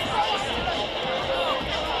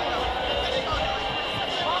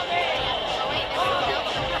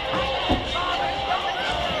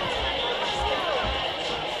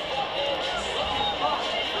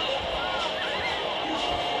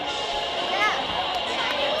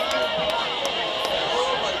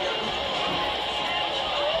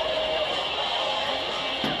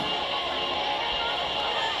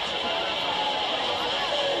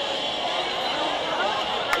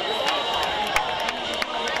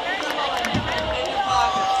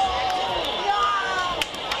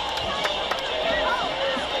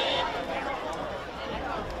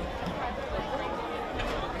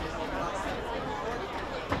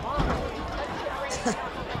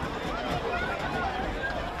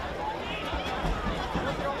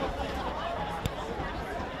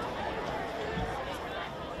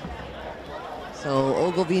 So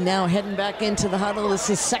Ogilvie now heading back into the huddle. This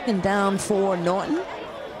is 2nd down for Norton.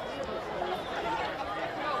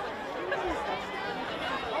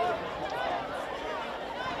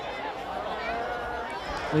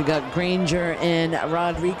 We got Granger and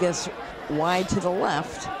Rodriguez wide to the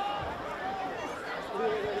left.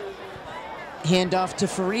 Handoff to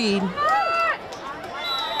Fareed.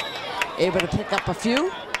 Able to pick up a few.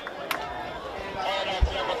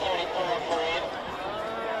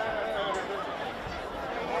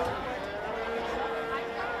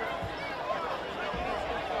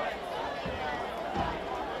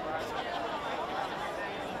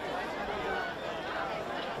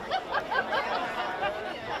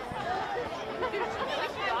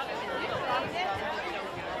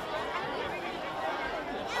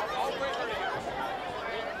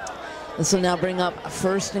 This will now bring up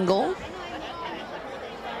first and goal.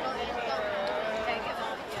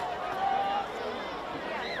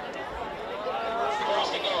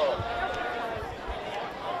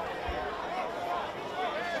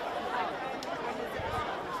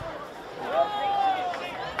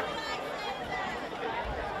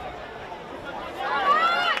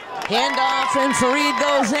 Handoff and Fareed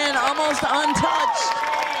goes in, almost untouched.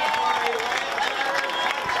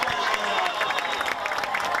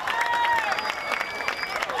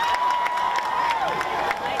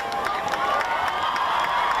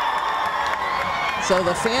 So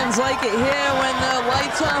the fans like it here when the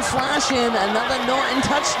lights are flashing. Another Norton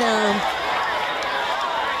touchdown.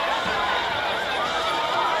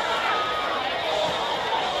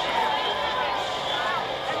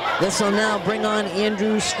 This will now bring on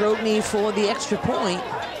Andrew Strogny for the extra point.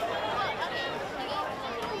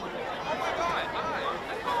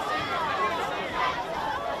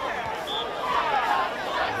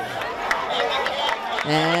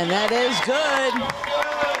 And that is good.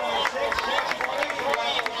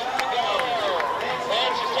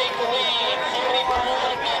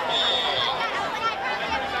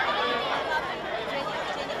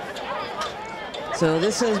 So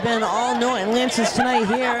this has been all Norton Lancers tonight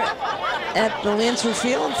here at the Lancer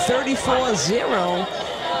Field, 34-0.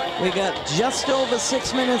 We got just over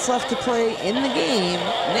 6 minutes left to play in the game.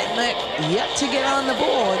 Nipmuc yet to get on the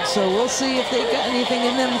board, so we'll see if they've got anything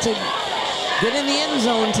in them to get in the end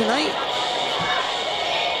zone tonight.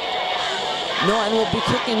 Norton will be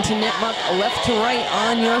kicking to Nipmuc left to right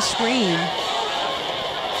on your screen.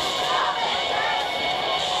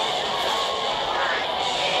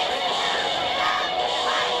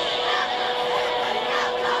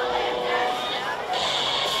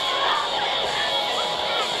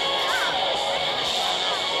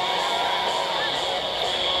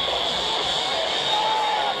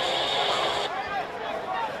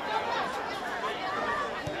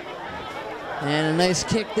 And a nice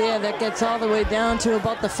kick there that gets all the way down to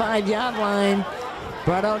about the 5-yard line.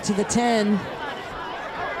 Brought out to the 10.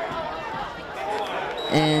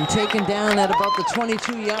 And taken down at about the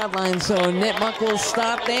 22-yard line. So Nipmuc will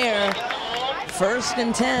stop there. 1st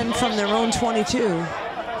and 10 from their own 22.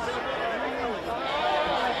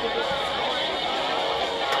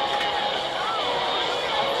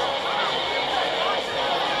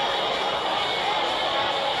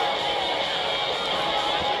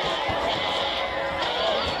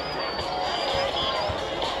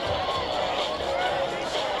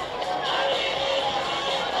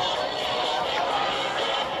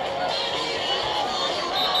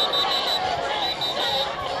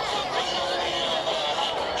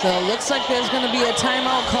 So it looks like there's going to be a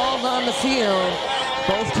timeout called on the field.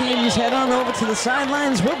 Both teams head on over to the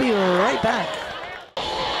sidelines. We'll be right back.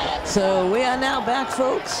 So we are now back,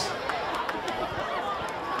 folks.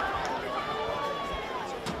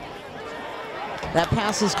 That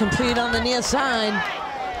pass is complete on the near side.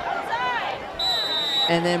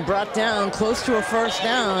 And then brought down close to a first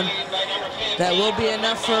down. That will be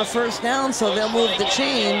enough for a first down, so they'll move the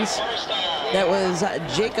chains. That was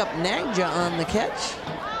Jacob Nagja on the catch.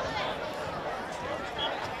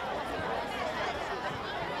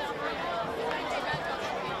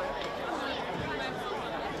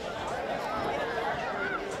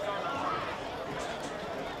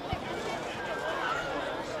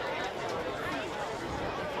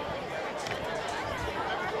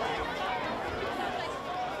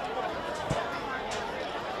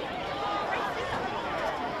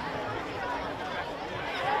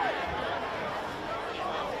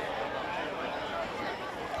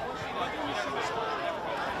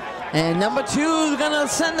 And number 2 is gonna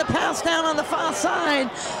send the pass down on the far side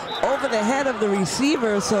over the head of the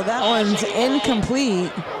receiver, so that one's incomplete.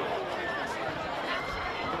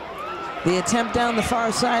 The attempt down the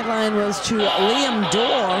far sideline was to Liam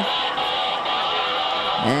Dorr.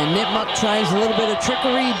 And Nipmuc tries a little bit of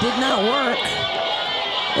trickery, did not work.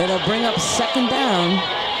 It'll bring up 2nd down.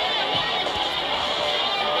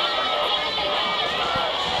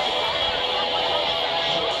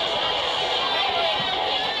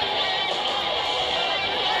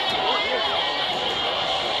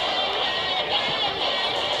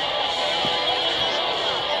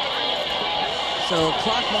 So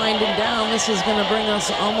clock winding down. This is going to bring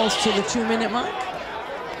us almost to the 2-minute mark.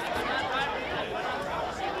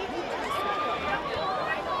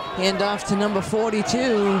 Handoff to number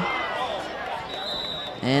 42.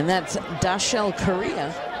 And that's Dashel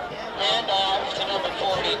Korea. Handoff to number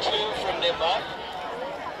 42 from Nipmuc.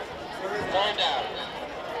 Third down.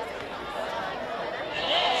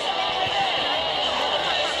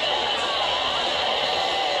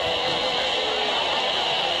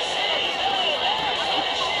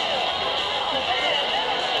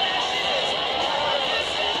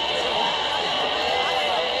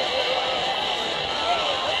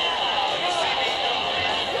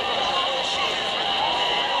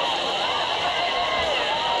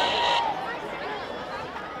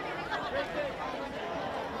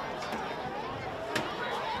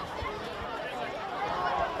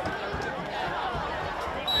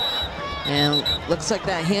 And looks like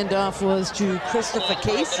that handoff was to Christopher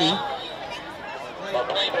Casey.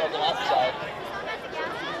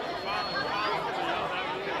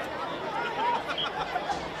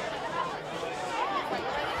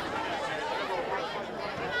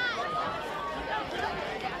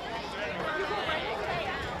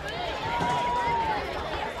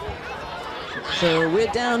 So we're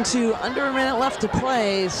down to under a minute left to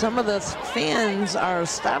play. Some of the fans are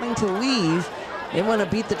starting to leave. They want to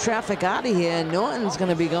beat the traffic out of here. Norton's going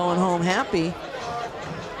to be going home happy.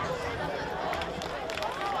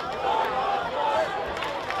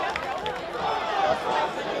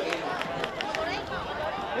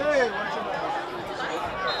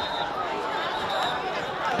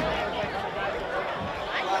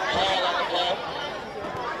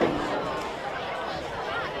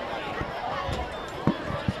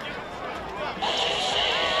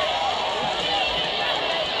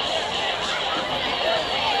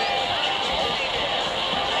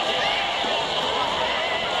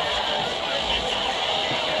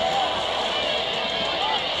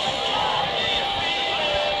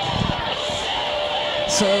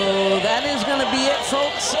 So that is going to be it,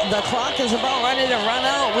 folks. The clock is about ready to run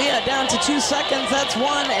out. We are down to 2 seconds. That's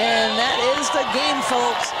one, and that is the game,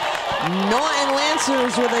 folks. Norton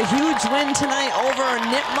Lancers with a huge win tonight over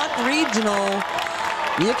Nipmuc Regional.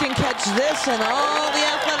 You can catch this and all the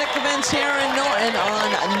athletic events here in Norton on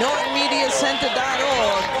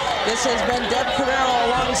NortonMediaCenter.org. This has been Deb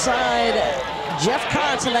Carrero alongside Jeff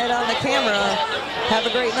Carr tonight on the camera. Have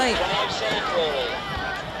a great night.